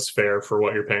Little deal is fair for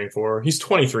what you're paying for. He's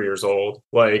 23 years old.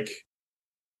 Like,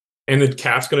 and the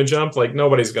cap's going to jump. Like,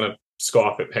 nobody's going to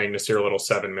scoff at paying Nasir Little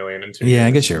 $7 million in 2 years. Yeah,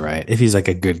 I guess you're right. If he's like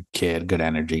a good kid, good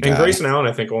energy guy. And Grayson Allen,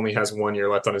 I think, only has 1 year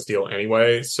left on his deal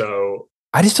anyway. So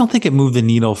I just don't think it moved the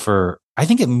needle I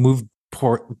think it moved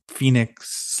Phoenix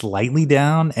slightly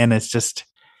down. And it's just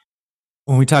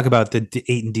when we talk about the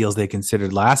Ayton deals they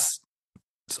considered last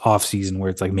offseason, where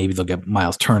it's like maybe they'll get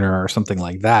Miles Turner or something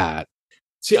like that.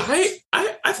 See, I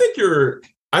think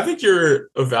you're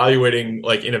evaluating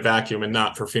like in a vacuum and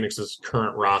not for Phoenix's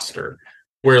current roster,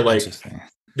 where like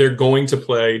they're going to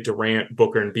play Durant,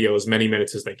 Booker, and Beal as many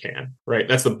minutes as they can, right?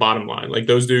 That's the bottom line. Like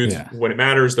those dudes, when it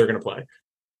matters, they're going to play.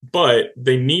 But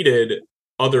they needed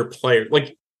other players.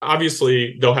 Like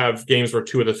obviously they'll have games where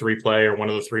 2 of the 3 play or 1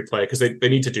 of the 3 play because they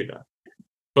need to do that.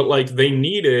 But like they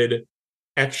needed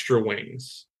extra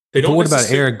wings. They don't. But what about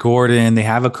Eric Gordon? They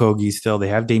have Okogie still. They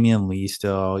have Damian Lee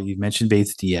still. You mentioned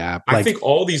Bates-Diop. I think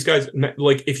all these guys,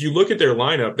 like if you look at their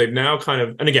lineup, they've now kind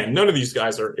of, and again, none of these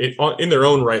guys are in their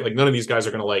own right. Like none of these guys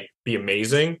are going to like be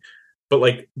amazing, but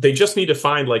like they just need to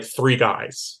find like 3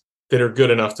 guys that are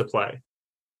good enough to play.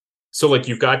 So, like,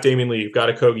 you've got Damian Lee, you've got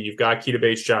Okogie, you've got Keita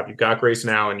Bates-Diop, you've got Grayson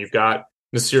Allen, you've got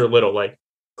Nasir Little. Like,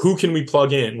 who can we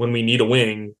plug in when we need a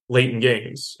wing late in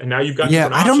games? And now you've got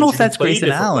different I don't know options. if that's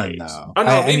Grayson Allen, though. Oh,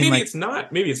 no, maybe like, it's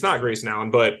not. Maybe it's not Grayson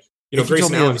Allen, but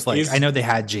Grayson Allen was like, I know they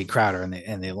had Jay Crowder and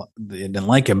they didn't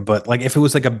like him, but like if it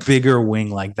was like a bigger wing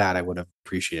like that, I would have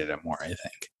appreciated it more, I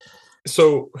think.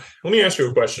 So let me ask you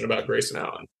a question about Grayson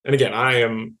Allen. And again,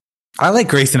 I like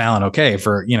Grayson Allen. Okay.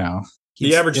 For,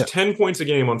 he averaged 10 points a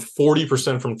game on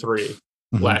 40% from three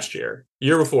last year.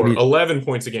 Year before, 11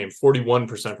 points a game,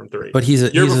 41% from three. But he's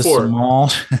a small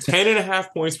 10 and a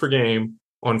half points per game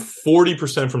on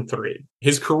 40% from three.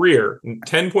 His career,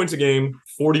 10 points a game,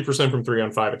 40% from three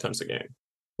on 5 attempts a game.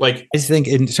 Like, I think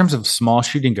in terms of small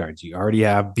shooting guards, you already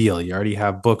have Beal, you already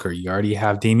have Booker, you already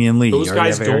have Damian Lee, those you already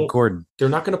guys have Eric Gordon. They're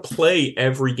not going to play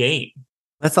every game.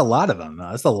 That's a lot of them, though.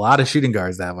 That's a lot of shooting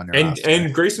guards that have on your roster.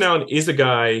 And Grayson Allen is a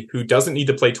guy who doesn't need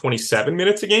to play 27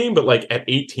 minutes a game, but like at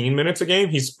 18 minutes a game,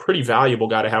 he's a pretty valuable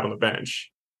guy to have on the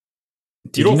bench.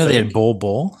 Did you know they had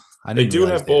Bol? They do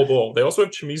have Bol. They also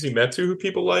have Chimezie Metu, who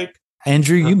people like. And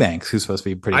Jrue Eubanks, who's supposed to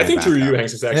be pretty good. I think backup. Jrue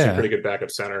Eubanks is actually a pretty good backup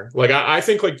center. Like, I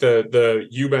think like the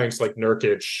Eubanks, like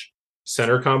Nurkic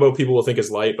center combo, people will think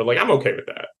is light, but like I'm okay with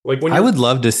that. Like when I would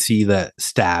love to see the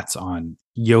stats on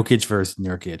Jokic versus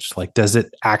Nurkic. Like, does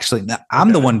it actually?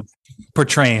 I'm the one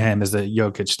portraying him as a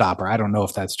Jokic stopper. I don't know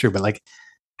if that's true, but like,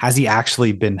 has he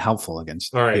actually been helpful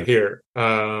against? All right, here.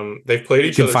 They've played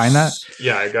each other. You can find that?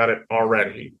 Yeah, I got it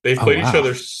already. They've played each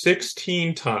other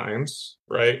 16 times,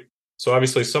 right? So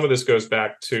obviously some of this goes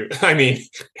back to,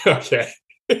 okay.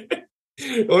 Let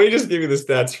me just give you the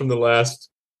stats from the last,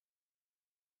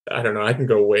 I don't know, I can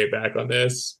go way back on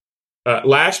this.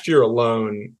 Last year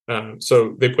alone,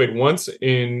 so they played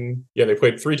they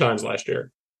played 3 times last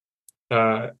year.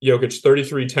 Jokic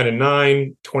 33, 10 and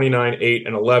 9, 29, 8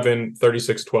 and 11,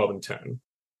 36, 12 and 10.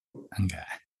 Okay.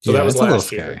 So that was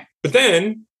last year. But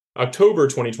then October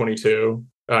 2022,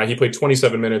 he played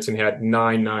 27 minutes and had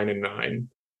 9, 9 and 9.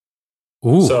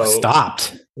 Ooh,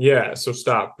 stopped. Yeah, so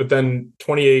stopped. But then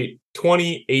 28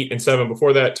 and 7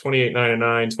 before that, 28, 9 and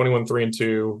 9, 21, 3 and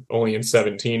 2, only in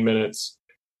 17 minutes.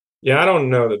 Yeah, I don't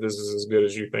know that this is as good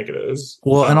as you think it is.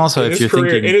 Well, and also if you're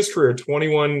thinking in his career,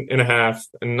 21 and a half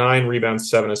and 9 rebounds,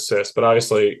 7 assists. But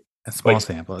obviously, a small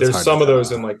sample. There's some of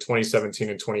those in like 2017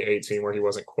 and 2018 where he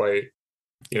wasn't quite.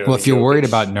 Well, if you're worried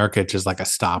about Nurkic as like a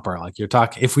stopper, like you're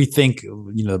talking, if we think,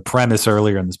 the premise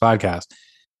earlier in this podcast,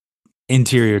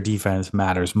 interior defense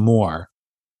matters more.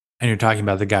 And you're talking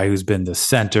about the guy who's been the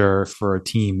center for a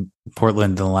team.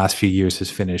 Portland in the last few years has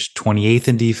finished 28th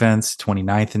in defense,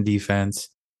 29th in defense,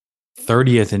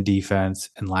 30th in defense,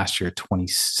 and last year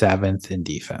 27th in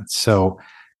defense. So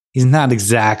he's not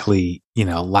exactly,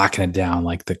 locking it down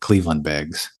like the Cleveland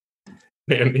bigs.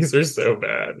 Man, these are so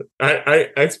bad.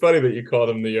 It's funny that you called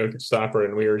him the Jokic stopper,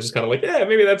 and we were just kind of like, yeah,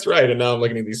 maybe that's right. And now I'm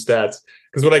looking at these stats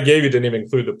because what I gave you didn't even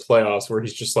include the playoffs, where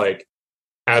he's just like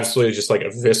absolutely just like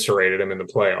eviscerated him in the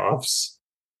playoffs.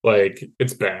 Like,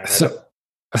 it's bad.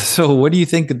 So what do you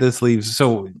think this leaves?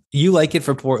 So you like it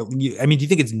for Portland? Do you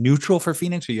think it's neutral for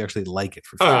Phoenix, or you actually like it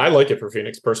for Phoenix? I like it for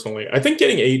Phoenix personally. I think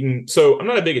getting Ayton. So I'm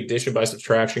not a big addition by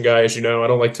subtraction guy, as you know. I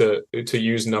don't like to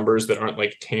use numbers that aren't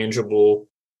like tangible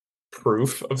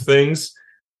proof of things.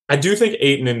 I do think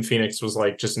Ayton in Phoenix was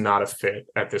like just not a fit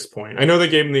at this point. I know they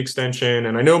gave him the extension,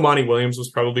 and I know Monty Williams was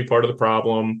probably part of the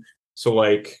problem. So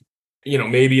like,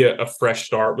 maybe a fresh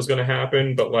start was going to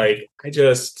happen, but like, I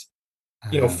just,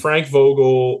 Frank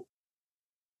Vogel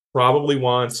probably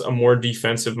wants a more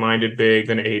defensive minded big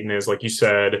than Ayton is, like you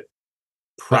said.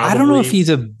 Probably. I don't know if he's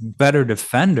a better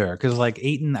defender, because like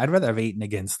Ayton, I'd rather have Ayton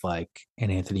against like an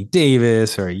Anthony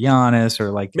Davis or a Giannis or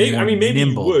like maybe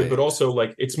he would, big. But also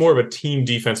like it's more of a team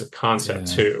defensive concept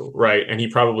too, right? And he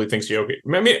probably thinks Jokic.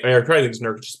 I probably thinks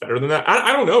Nurkic is better than that.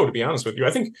 I don't know, to be honest with you.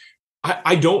 I think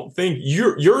I don't think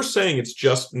you're saying it's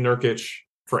just Nurkic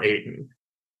for Ayton.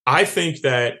 I think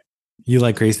that you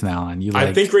like Grayson Allen.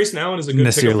 I think Grayson Allen is a good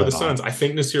pickup for the Suns. I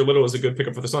think Nasir Little is a good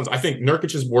pickup for the Suns. I think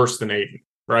Nurkic is worse than Ayton,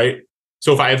 right?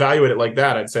 So if I evaluate it like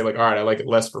that, I'd say like, all right, I like it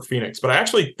less for Phoenix. But I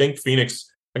actually think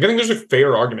Phoenix, like I think there's a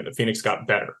fair argument that Phoenix got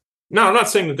better. Now, I'm not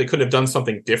saying that they couldn't have done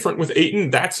something different with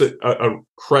Ayton. That's a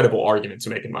credible argument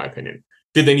to make, in my opinion.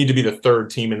 Did they need to be the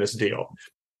third team in this deal?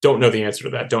 Don't know the answer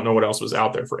to that. Don't know what else was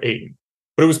out there for Ayton.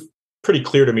 But it was pretty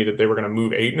clear to me that they were going to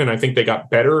move Ayton, and I think they got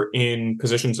better in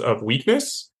positions of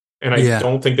weakness, and I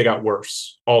don't think they got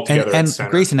worse altogether. And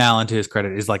Grayson Allen, to his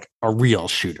credit, is like a real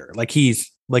shooter. Like he's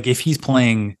like, if he's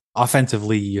playing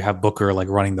offensively, you have Booker like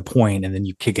running the point, and then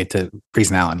you kick it to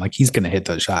Grayson Allen. Like he's going to hit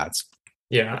those shots.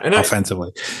 Yeah, and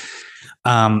offensively.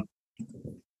 But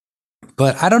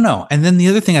But I don't know. And then the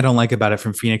other thing I don't like about it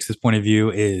from Phoenix's point of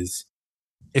view is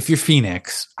if you're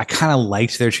Phoenix, I kind of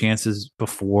liked their chances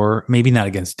before, maybe not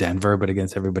against Denver, but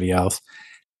against everybody else.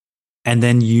 And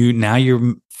then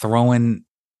you're throwing,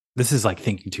 this is like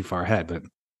thinking too far ahead, but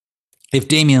if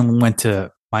Damian went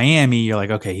to Miami, you're like,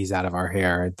 okay, he's out of our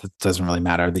hair. It doesn't really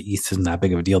matter. The East isn't that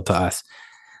big of a deal to us.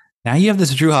 Now you have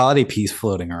this Jrue Holiday piece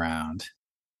floating around.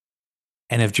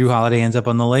 And if Jrue Holiday ends up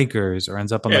on the Lakers or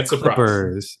ends up on the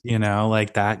Clippers,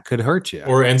 like that could hurt you.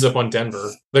 Or ends up on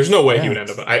Denver. There's no way he would end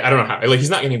up. I don't know how. Like, he's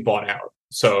not getting bought out.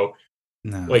 So,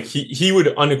 like, he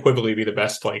would unequivocally be the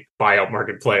best, like, buyout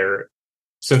market player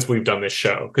since we've done this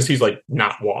show. Because he's, like,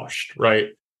 not washed, right?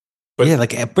 But yeah,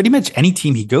 like, pretty much any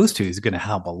team he goes to is going to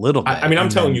help a little bit. I mean, I'm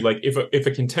telling you, like, if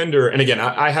a contender, and again,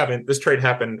 I haven't, this trade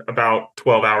happened about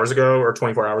 12 hours ago or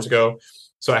 24 hours ago.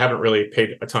 So I haven't really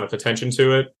paid a ton of attention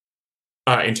to it.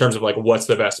 In terms of like what's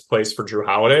the best place for Jrue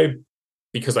Holiday,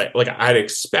 because I'd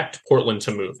expect Portland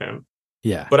to move him.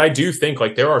 Yeah. But I do think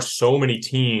like there are so many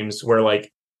teams where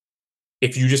like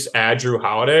if you just add Jrue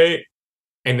Holiday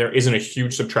and there isn't a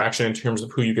huge subtraction in terms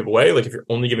of who you give away, like if you're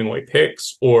only giving away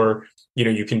picks or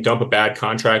you can dump a bad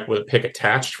contract with a pick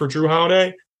attached for Jrue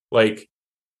Holiday, like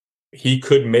he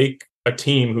could make a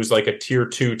team who's like a tier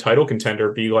 2 title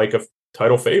contender be like a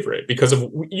title favorite because of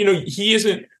he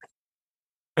isn't.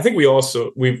 I think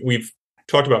we've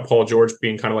talked about Paul George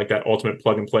being kind of like that ultimate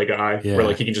plug and play guy where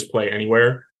like he can just play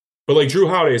anywhere. But like Jrue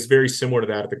Holiday is very similar to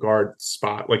that at the guard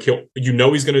spot. Like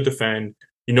he's going to defend,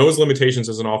 his limitations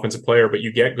as an offensive player, but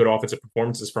you get good offensive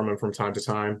performances from him from time to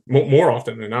time, more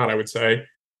often than not, I would say.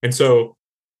 And so,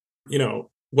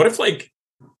 what if like,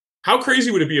 how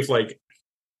crazy would it be if like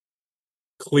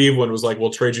Cleveland was like,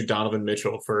 we'll trade you Donovan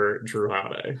Mitchell for Jrue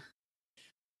Holiday?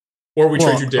 Or we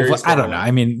trade you Darius. I don't know.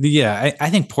 I mean, yeah, I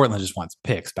think Portland just wants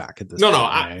picks back at this point.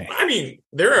 I mean,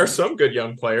 there are some good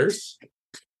young players,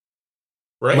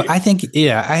 right? Well, I think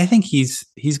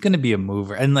he's going to be a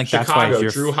mover, and like Chicago, that's why if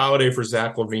you're Drew Holiday for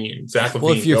Zach LaVine.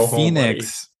 Well, if you're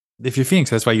Phoenix,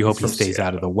 that's why you hope he stays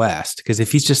out of the West, because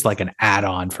if he's just like an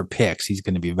add-on for picks, he's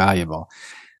going to be valuable.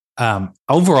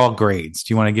 Overall grades.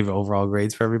 Do you want to give overall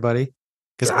grades for everybody?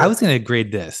 Because I was going to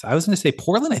grade this. I was going to say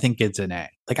Portland, I think, gets an A.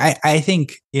 Like, I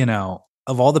think,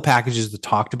 of all the packages that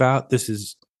talked about, this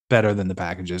is better than the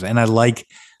packages. And I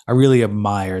really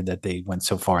admire that they went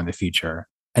so far in the future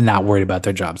and not worried about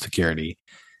their job security.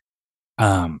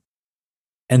 And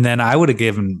then I would have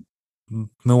given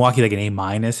Milwaukee like an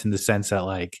A- in the sense that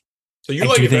like. So you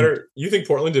like it better? You think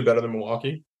Portland did better than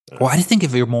Milwaukee? Well, I just think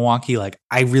if you're Milwaukee, like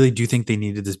I really do think they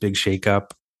needed this big shakeup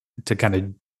to kind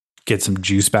of get some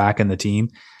juice back in the team.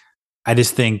 I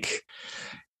just think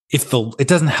it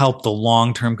doesn't help the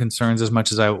long-term concerns as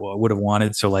much as I would have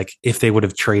wanted. So like if they would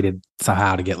have traded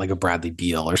somehow to get like a Bradley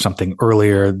Beal or something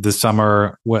earlier this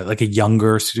summer, like a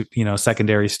younger,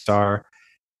 secondary star.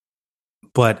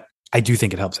 But I do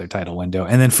think it helps their title window.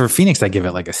 And then for Phoenix, I give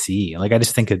it like a C. Like I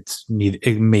just think it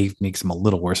makes them a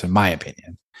little worse in my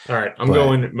opinion. All right. I'm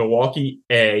going Milwaukee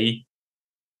A,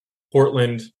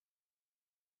 Portland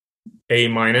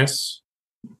A-,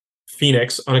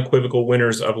 Phoenix, unequivocal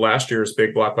winners of last year's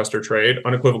big blockbuster trade,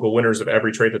 unequivocal winners of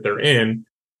every trade that they're in.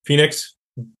 Phoenix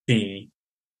B.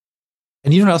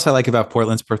 And you know what else I like about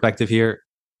Portland's perspective here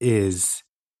is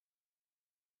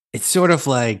it's sort of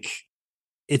like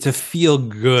it's a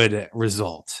feel-good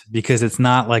result because it's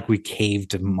not like we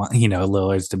caved to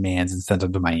Lillard's demands and sent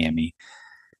him to Miami.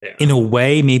 Yeah. In a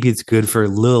way, maybe it's good for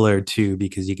Lillard too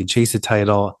because you can chase a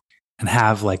title and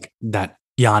have like that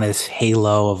Giannis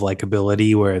halo of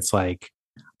likability where it's like,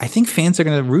 I think fans are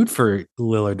going to root for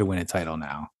Lillard to win a title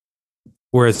now.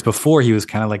 Whereas before he was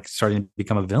kind of like starting to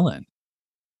become a villain.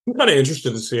 I'm kind of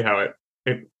interested to see how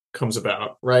it comes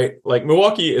about, right? Like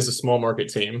Milwaukee is a small market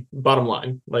team, bottom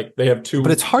line. Like they have two.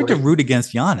 But it's hard to root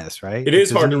against Giannis, right? It is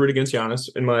hard to root against Giannis,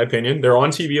 in my opinion. They're on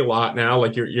TV a lot now.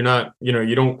 Like you're not,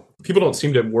 people don't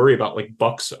seem to worry about like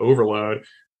Bucks overload.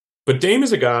 But Dame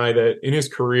is a guy that in his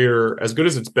career, as good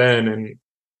as it's been, and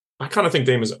I kind of think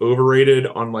Dame is overrated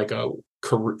on like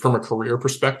from a career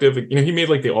perspective. He made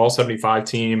like the all 75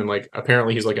 team and like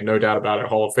apparently he's like a no doubt about it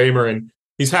Hall of Famer and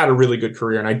he's had a really good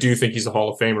career and I do think he's a Hall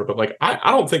of Famer, but like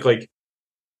I don't think like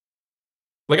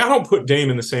I don't put Dame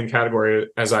in the same category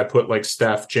as I put like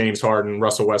Steph, James Harden,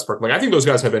 Russell Westbrook. Like I think those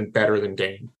guys have been better than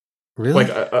Dame. Really? Like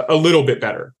a little bit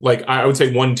better. Like I would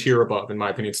say one tier above in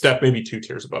my opinion. Steph maybe 2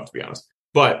 tiers above to be honest.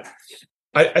 But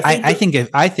I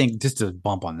think just to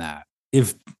bump on that,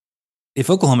 if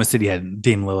Oklahoma City had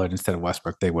Dame Lillard instead of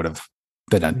Westbrook, they would have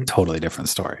been a totally different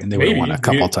story, and they would have won a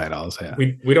couple titles. Yeah,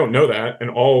 we don't know that,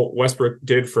 and all Westbrook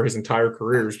did for his entire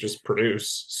career is just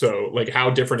produce. So, like,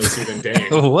 how different is he than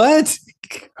Dame? What?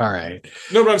 All right.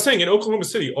 No, but I'm saying in Oklahoma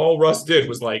City, all Russ did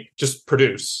was like just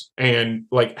produce, and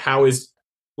like how is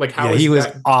he was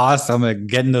awesome at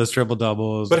getting those triple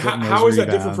doubles. But how is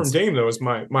that different from Dame though? Is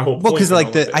my whole point. Well, because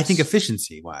like I think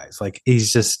efficiency wise, like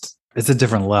he's just. It's a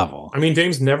different level. I mean,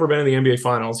 Dame's never been in the NBA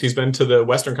Finals. He's been to the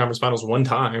Western Conference Finals one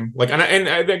time. Like, and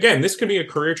again, this could be a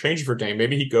career changer for Dame.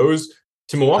 Maybe he goes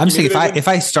to Milwaukee. I'm saying if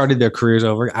I started their careers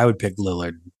over, I would pick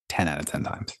Lillard 10 out of 10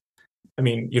 times. I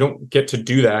mean, you don't get to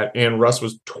do that. And Russ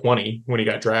was 20 when he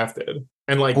got drafted.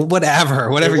 And like,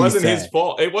 whatever it wasn't his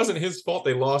fault. It wasn't his fault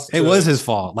they lost. It was his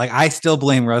fault. Like, I still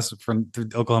blame Russ for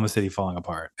Oklahoma City falling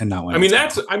apart and not winning.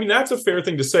 I mean, that's a fair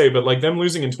thing to say, but like them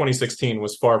losing in 2016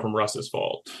 was far from Russ's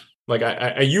fault. Like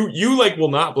you like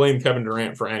will not blame Kevin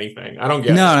Durant for anything. I don't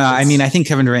get No. I mean, I think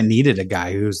Kevin Durant needed a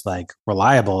guy who's like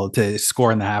reliable to score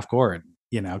in the half court,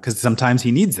 because sometimes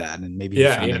he needs that, and maybe he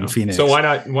found it in Phoenix. So why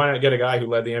not get a guy who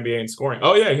led the NBA in scoring?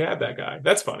 Oh yeah, he had that guy.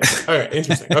 That's funny. All right,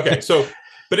 interesting. Okay, so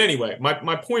but anyway,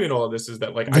 my point in all of this is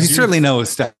that like you certainly know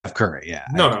Steph Curry. Yeah.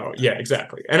 No, yeah,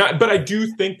 exactly. But I do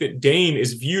think that Dame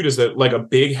is viewed as a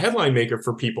big headline maker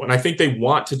for people, and I think they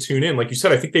want to tune in. Like you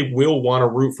said, I think they will want to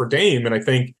root for Dame, and I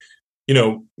think.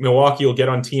 Milwaukee will get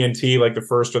on TNT like the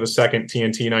first or the second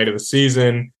TNT night of the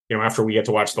season, after we get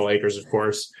to watch the Lakers, of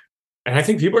course. And I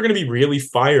think people are going to be really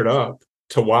fired up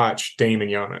to watch Dame and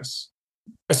Giannis,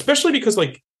 especially because,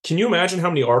 like, can you imagine how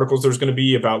many articles there's going to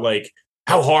be about, like,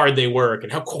 how hard they work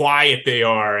and how quiet they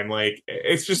are? And, like,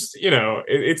 it's just,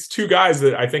 it's two guys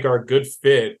that I think are a good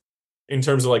fit in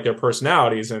terms of, like, their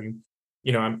personalities. And,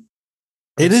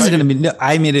 it is going to be.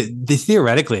 I mean,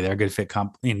 theoretically, they're a good fit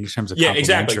in terms of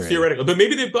exactly theoretically, but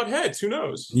maybe they butt heads. Who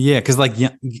knows? Yeah, because like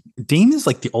Dame is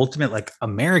like the ultimate like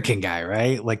American guy,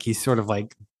 right? Like he's sort of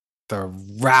like the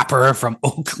rapper from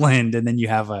Oakland, and then you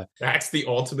have that's the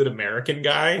ultimate American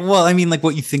guy. Well, I mean, like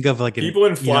what you think of like people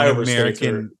in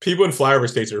flyover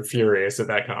states are furious at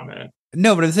that comment.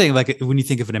 No, but I'm saying like when you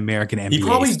think of an American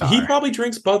NBA star, he probably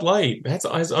drinks Bud Light. That's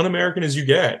as un-American as you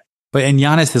get. And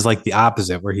Giannis is like the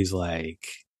opposite, where he's like,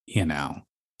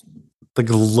 like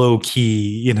low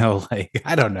key, like,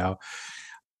 I don't know.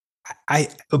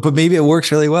 But maybe it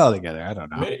works really well together. I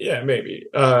don't know. Yeah, maybe.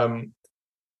 All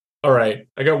right.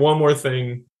 I got one more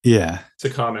thing to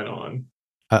comment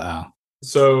on.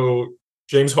 So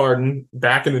James Harden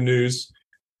back in the news,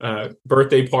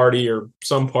 birthday party or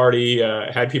some party,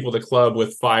 had people at the club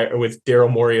with Daryl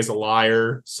Morey as a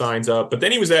liar signs up. But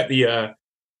then he was at the,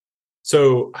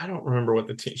 so I don't remember what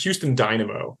the team, Houston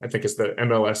Dynamo, I think is the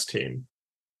MLS team.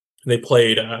 They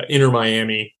played Inter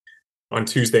Miami on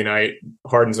Tuesday night.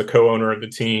 Harden's a co-owner of the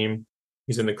team.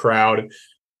 He's in the crowd.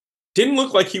 Didn't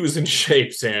look like he was in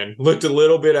shape, San. Looked a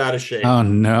little bit out of shape. Oh,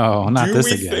 no, not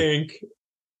this again.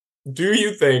 Do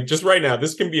you think, just right now,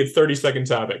 this can be a 30-second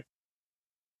topic.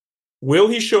 Will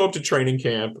he show up to training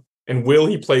camp, and will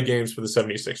he play games for the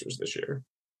 76ers this year?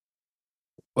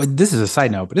 Well, this is a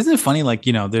side note, but isn't it funny? Like,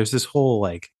 there's this whole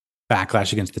like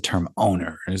backlash against the term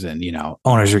owners, and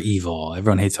owners are evil.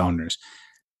 Everyone hates owners,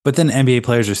 but then NBA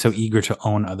players are so eager to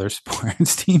own other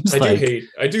sports teams. I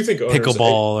do think owners,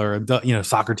 pickleball or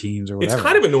soccer teams or whatever. It's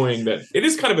kind of annoying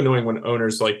when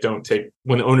owners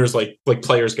when owners like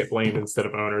players get blamed instead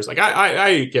of owners. Like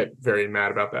I get very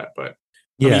mad about that, but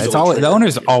yeah, it's always the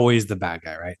owner's always the bad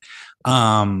guy,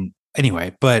 right?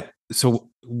 Anyway, but so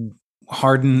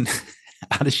Harden.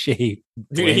 Out of shape.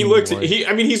 Dude, he's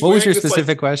what was your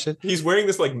specific question? He's wearing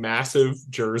this like massive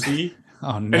jersey.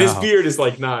 Oh no. And his beard is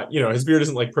like not, his beard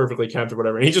isn't like perfectly kept or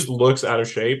whatever. And he just looks out of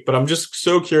shape. But I'm just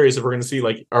so curious if we're going to see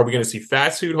are we going to see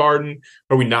fat suit Harden?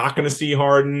 Are we not going to see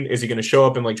Harden? Is he going to show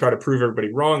up and like try to prove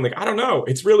everybody wrong? Like, I don't know.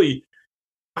 It's really,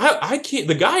 I can't,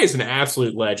 the guy is an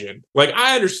absolute legend. Like,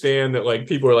 I understand that like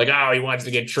people are like, oh, he wants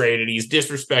to get traded. He's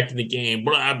disrespecting the game,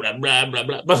 blah, blah, blah, blah,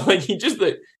 blah. But like,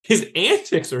 his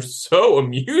antics are so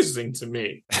amusing to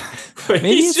me. Like,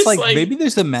 maybe it's maybe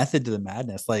there's a method to the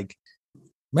madness. Like,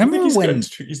 remember when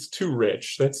he's too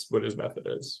rich? That's what his method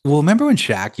is. Well, remember when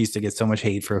Shaq used to get so much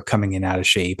hate for coming in out of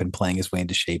shape and playing his way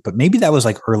into shape? But maybe that was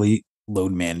like early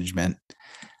load management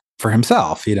for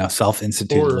himself,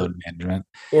 self-instituted load management.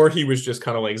 Or he was just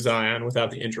kind of like Zion without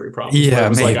the injury problem. Yeah, it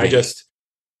was maybe. Like,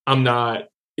 I'm not,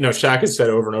 Shaq has said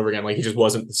over and over again, like he just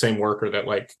wasn't the same worker that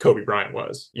like Kobe Bryant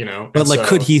was, But like,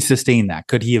 could he sustain that?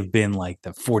 Could he have been like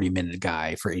the 40-minute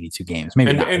guy for 82 games?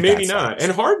 Maybe not. And maybe not.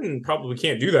 And Harden probably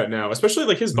can't do that now, especially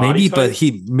like his body type. But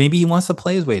he wants to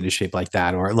play his way into shape like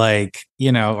that, or like,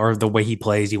 or the way he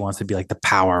plays, he wants to be like the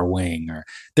power wing. Or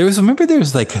there was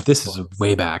like, this is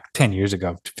way back 10 years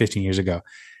ago, 15 years ago.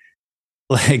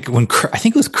 Like when I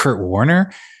think it was Kurt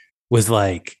Warner was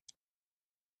like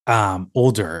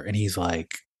older, and he's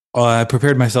like, "Oh, I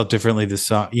prepared myself differently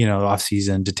this off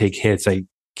season to take hits. I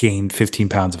gained 15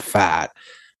 pounds of fat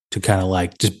to kind of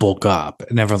like just bulk up."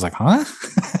 And everyone's like, "Huh?"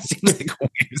 Seems like a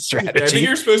weird strategy. I think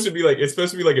it's supposed to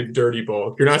be like a dirty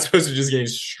bulk. You're not supposed to just gain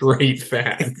straight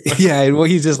fat. Yeah, well,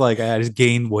 he's just like, I just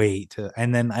gained weight,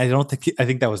 and then I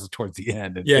think that was towards the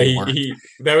end. Yeah,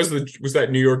 was that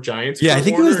New York Giants? Yeah, I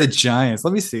think it was the Giants.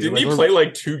 Let me see. Didn't he play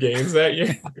like 2 games that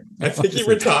year? I think he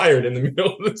retired in the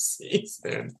middle of the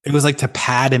season. It was like to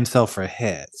pad himself for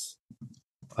hits.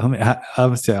 I mean,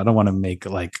 obviously, I don't want to make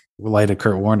like light of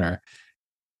Kurt Warner.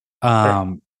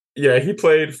 Yeah, he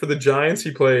played for the Giants.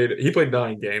 He played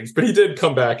 9 games, but he did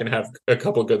come back and have a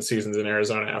couple good seasons in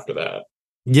Arizona after that.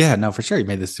 Yeah, no, for sure. He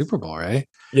made the Super Bowl, right?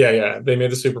 Yeah. They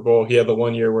made the Super Bowl. He had the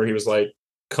 1 year where he was like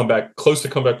close to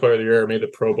comeback player of the year, made the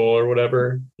Pro Bowl or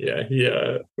whatever.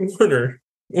 Yeah,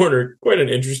 Warner, quite an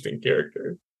interesting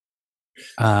character.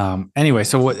 Anyway,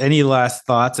 so any last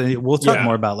thoughts? We'll talk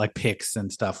more about like picks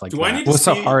and stuff like that. What's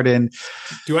up, Harden?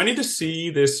 Do I need to see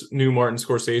this new Martin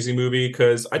Scorsese movie?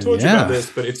 Because I told you about this,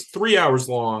 but it's 3 hours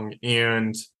long,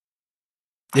 and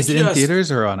is it in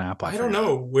theaters or on Apple? I don't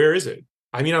know. Where is it?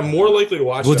 I mean, I'm more likely to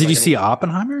watch it. Well, did you see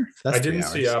Oppenheimer? I didn't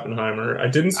see Oppenheimer. I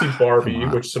didn't see Barbie,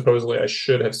 which supposedly I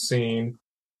should have seen.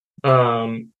 But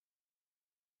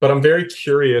I'm very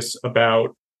curious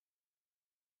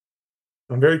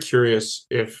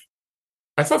if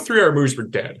I thought 3-hour movies were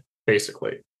dead,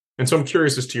 basically. And so I'm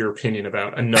curious as to your opinion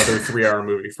about another 3-hour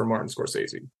movie from Martin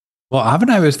Scorsese. Well,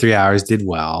 Oppenheimer's 3 hours did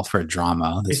well for a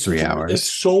drama. It's 3 hours. It's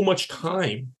so much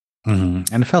time.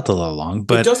 Mm-hmm. And it felt a little long,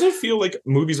 but it doesn't feel like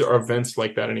movies are events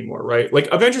like that anymore, right? Like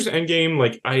Avengers Endgame,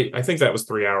 like I think that was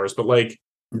 3 hours, but like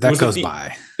that goes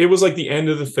by. It was like the end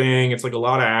of the thing. It's like a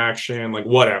lot of action, like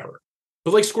whatever.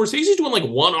 But like Scorsese's doing like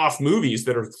one-off movies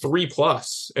that are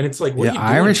 3+, and it's like, what are you doing?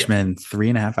 Irishman,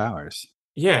 3.5 hours.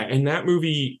 Yeah, and that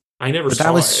movie I never saw.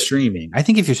 That was streaming. I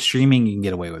think if you're streaming, you can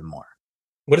get away with more.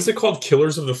 What is it called?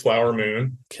 Killers of the Flower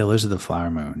Moon. Killers of the Flower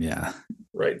Moon. Yeah.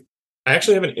 Right. I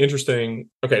actually have an interesting.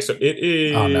 Okay, so it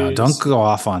is. Oh no! Don't go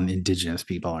off on indigenous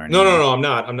people or anything. No. I'm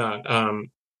not.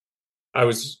 I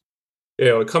was.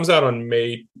 It comes out on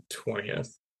May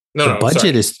 20th. The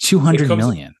budget is $200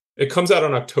 million. It comes out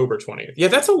on October 20th. Yeah,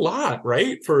 that's a lot,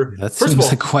 right? That seems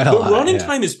like quite a lot. The running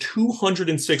time is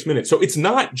 206 minutes. So it's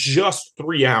not just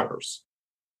 3 hours.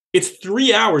 It's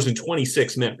 3 hours and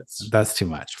 26 minutes. That's too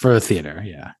much for a theater,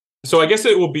 yeah. So I guess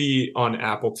it will be on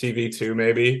Apple TV too,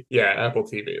 maybe. Yeah, Apple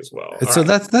TV as well. So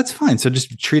that's fine. So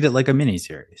just treat it like a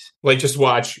miniseries. Like just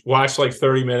watch like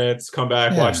 30 minutes, come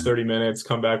back, watch 30 minutes,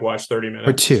 come back, watch 30 minutes.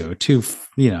 Or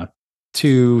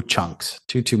two chunks,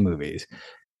 two movies.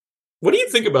 What do you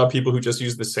think about people who just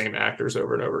use the same actors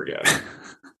over and over again?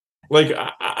 Like,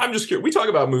 I'm just curious. We talk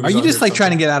about movies. Are you just like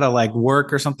trying to get out of like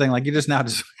work or something? Like you're just now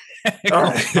just. All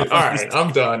right.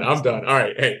 I'm done. All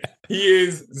right. Hey, he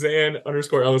is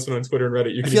Zan_Ellison on Twitter and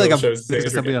Reddit. You can feel like I'm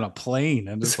somebody on a plane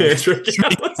and just chit chat.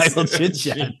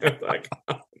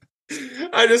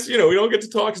 I just, we don't get to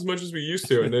talk as much as we used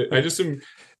to, and I just am.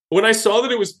 When I saw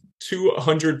that it was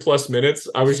 200+ minutes,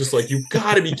 I was just like, "You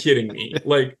got to be kidding me!"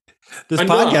 Like. This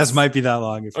podcast might be that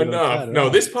long. Enough. No,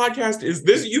 this podcast is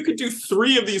this. You could do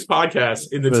 3 of these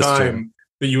podcasts in the time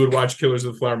that you would watch Killers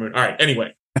of the Flower Moon. All right.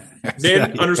 Anyway,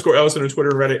 Zan_Ellison on Twitter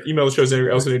and Reddit. Email the show,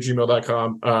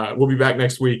 Zan_Ellison@gmail.com. We'll be back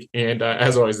next week. And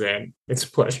as always, Zan, it's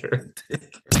a pleasure.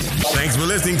 Thanks for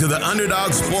listening to the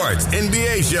Underdog Sports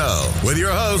NBA show with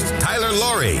your hosts, Tyler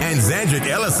Laurie and Zandrick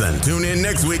Ellison. Tune in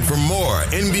next week for more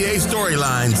NBA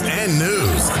storylines and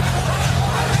news.